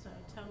month, so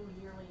a total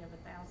yearly of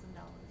 $1,000.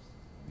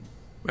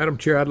 Madam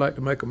Chair, I'd like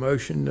to make a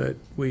motion that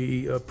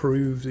we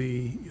approve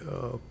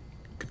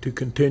to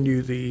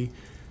continue the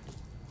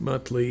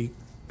monthly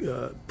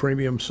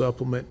premium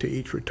supplement to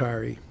each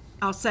retiree.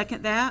 I'll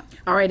second that.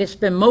 All right, it's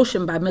been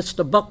motioned by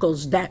Mr.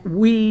 Buckles that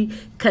we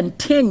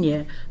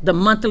continue the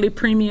monthly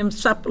premium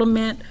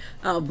supplement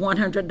of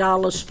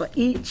 $100 for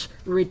each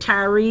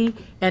retiree,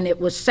 and it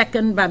was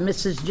seconded by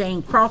Mrs.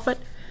 Jane Crawford.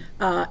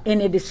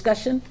 Any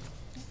discussion?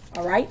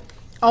 All right,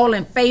 all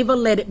in favor,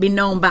 let it be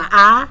known by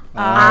aye.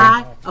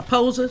 Aye.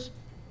 Opposes?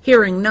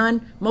 Hearing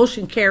none,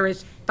 motion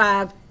carries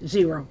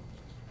 5-0.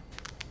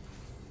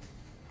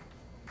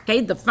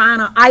 Okay, the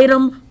final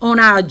item on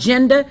our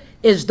agenda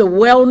is the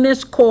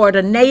Wellness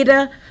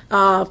Coordinator,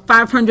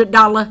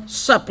 $500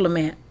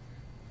 supplement.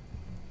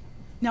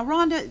 Now,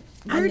 Rhonda,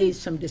 I need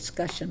some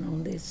discussion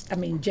on this. I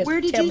mean, just where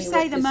did tell you me say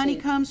what the this money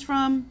is. comes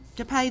from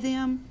to pay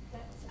them?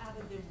 That's out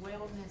of the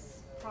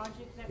wellness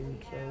project that we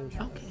have, that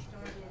was Okay.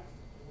 started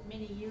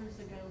many years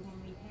ago when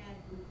we had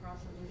Blue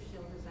Cross and Blue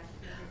Shield as our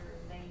carrier.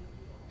 They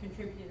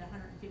contributed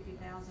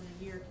 $150,000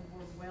 a year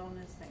toward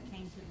wellness that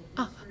came to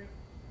the district.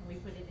 And we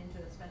put it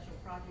into a special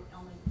project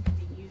only to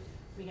be used.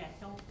 We had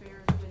health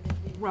fairs with it.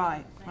 did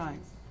Right, different right.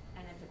 things.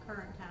 And at the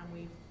current time,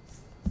 we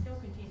still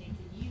continue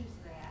to use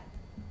that.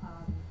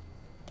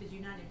 Because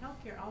United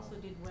Healthcare also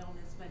did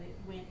wellness, but it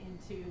went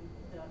into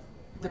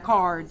The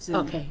cards and-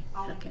 Okay,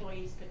 all okay.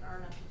 employees could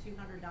earn up to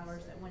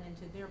 $200 that went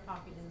into their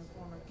pocket in the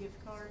form of gift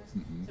cards.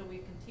 So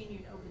we've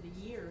continued over the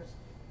years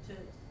to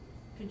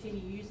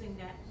continue using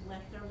that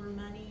leftover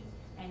money,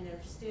 and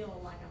there's still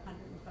like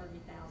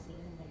 $130,000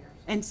 in there.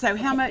 And so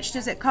how much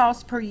does it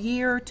cost per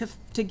year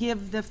to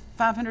give the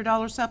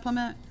 $500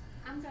 supplement?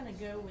 I'm gonna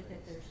go with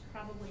it, there's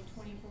probably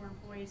 24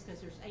 employees,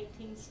 because there's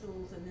 18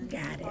 schools, and then. the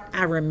Got it. department,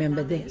 I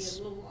remember and may be a this.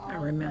 little I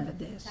off, remember but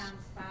this. Times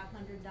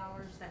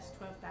 $500, that's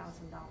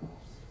 $12,000.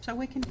 So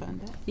we can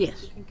fund it.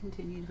 Yes. We can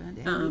continue to fund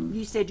it. And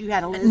you said you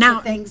had a list now-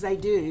 of things they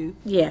do.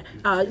 Yeah,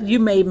 you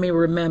made me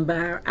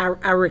remember.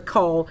 I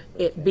recall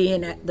it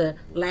being at the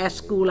last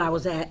school I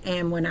was at,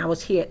 and when I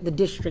was here at the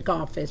district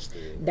office,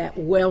 that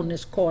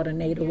wellness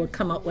coordinator would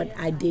come up with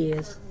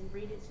ideas. Certainly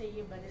read it to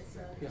you, but it's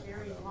a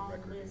very long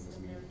list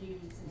of their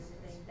duties and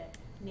everything that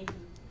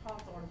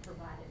Hawthorne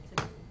provided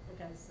to me,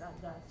 because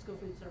the school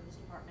food service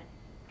department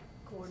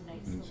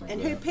coordinates the.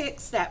 And who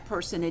picks that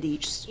person at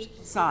each Each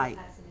school site?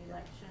 has an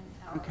election,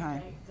 or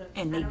Okay.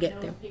 And they I don't get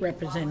know their if people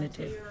representative.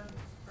 volunteer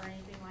or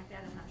anything like that,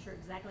 I'm not sure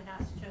exactly how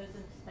it's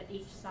chosen, but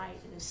each site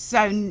is.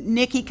 So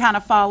Nikki kind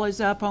of follows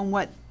up on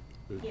what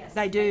Yes,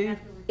 they do? have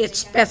to- It they have to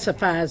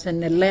specifies in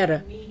the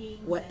letter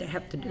meetings what they and-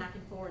 have to do. And I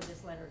can forward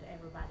this letter to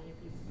everybody if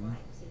you would like,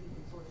 so you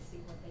can sort of see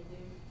what they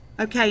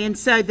do. Okay, and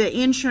so the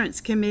insurance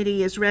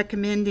committee is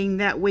recommending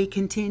that we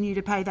continue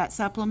to pay that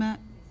supplement?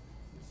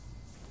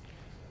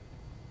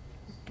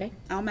 Okay,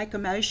 I'll make a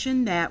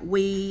motion that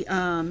we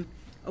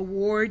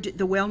award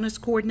the wellness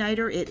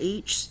coordinator at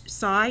each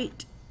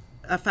site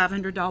a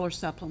 $500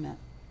 supplement.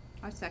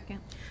 I second.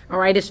 all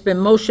right, it's been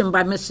motioned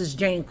by Mrs.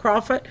 Jane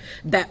Crawford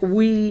that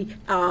we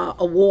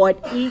award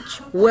each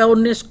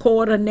wellness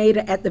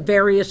coordinator at the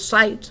various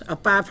sites a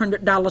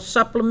 $500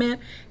 supplement,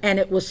 and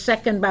it was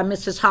seconded by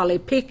Mrs. Holly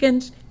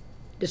Pickens.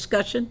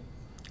 Discussion?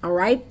 All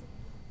right,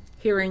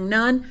 hearing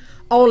none.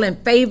 All in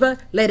favor,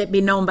 let it be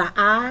known by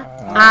aye.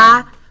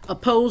 Aye.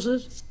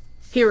 Opposes?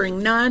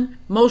 Hearing none,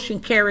 motion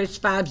carries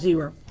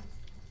 5-0.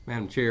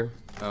 Madam Chair,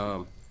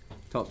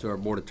 talked to our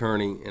board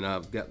attorney, and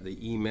I've got the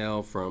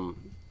email from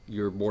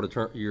your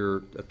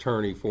your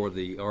attorney for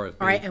the RFP.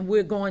 All right, and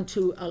we're going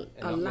to And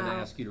I'm gonna allow,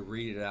 ask you to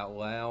read it out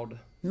loud.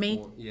 Me?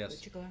 for- Yes,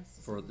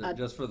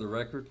 just for the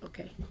record,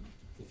 okay.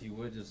 if you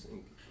would, just.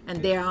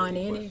 And there aren't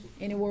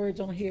any words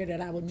on here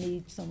that I would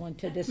need someone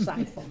to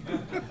decipher.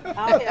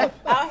 I'll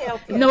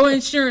help you. No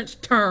insurance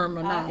term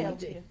or I'll nothing.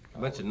 help you. A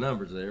bunch of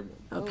numbers there,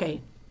 but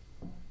Okay,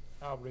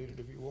 I'll read it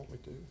if you want me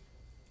to.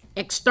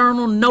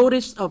 external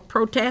notice of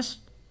protest,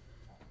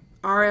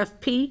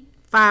 RFP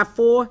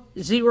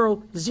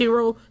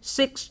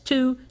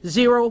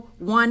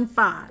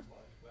 5400620015.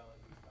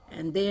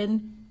 And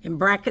then in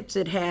brackets,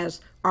 it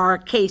has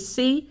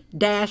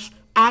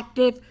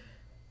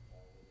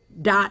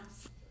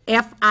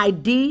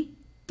RKC-active.FID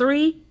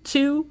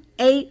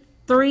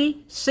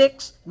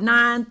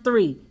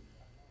 3283693.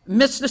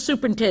 Mr.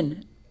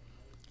 Superintendent,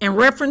 in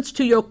reference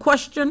to your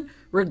question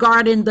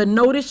regarding the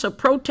notice of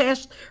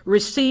protest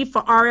received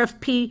for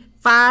RFP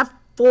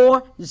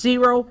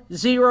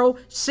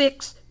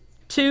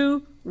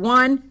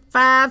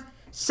 54006215,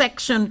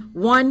 Section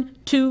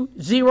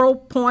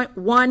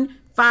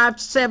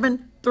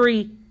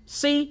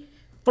 120.1573C,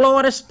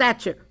 Florida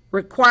statute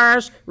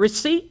requires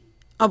receipt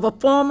of a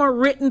formal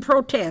written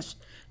protest,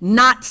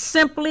 not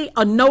simply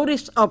a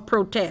notice of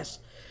protest,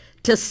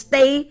 to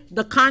stay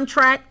the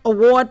contract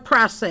award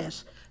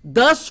process.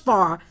 Thus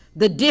far,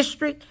 the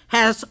district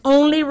has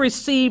only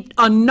received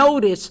a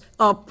notice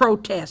of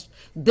protest.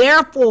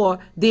 Therefore,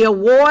 the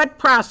award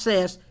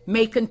process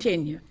may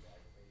continue.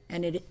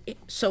 And it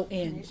so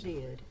ends.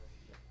 And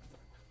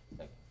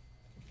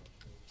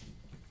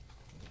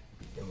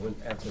when,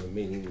 after the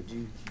meeting, would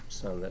you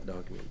sign that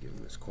document, and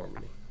give Ms.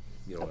 Cormany?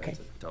 You don't Okay. have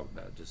to talk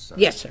about it, just sign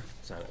it. Yes, sir.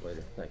 Sign it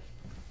later, thank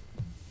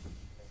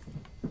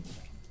you.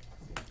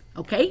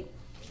 Okay?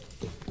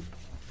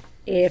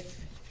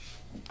 If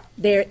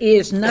there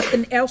is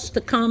nothing else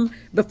to come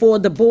before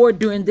the board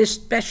during this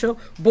special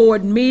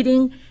board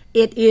meeting,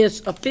 it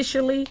is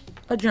officially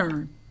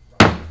adjourned.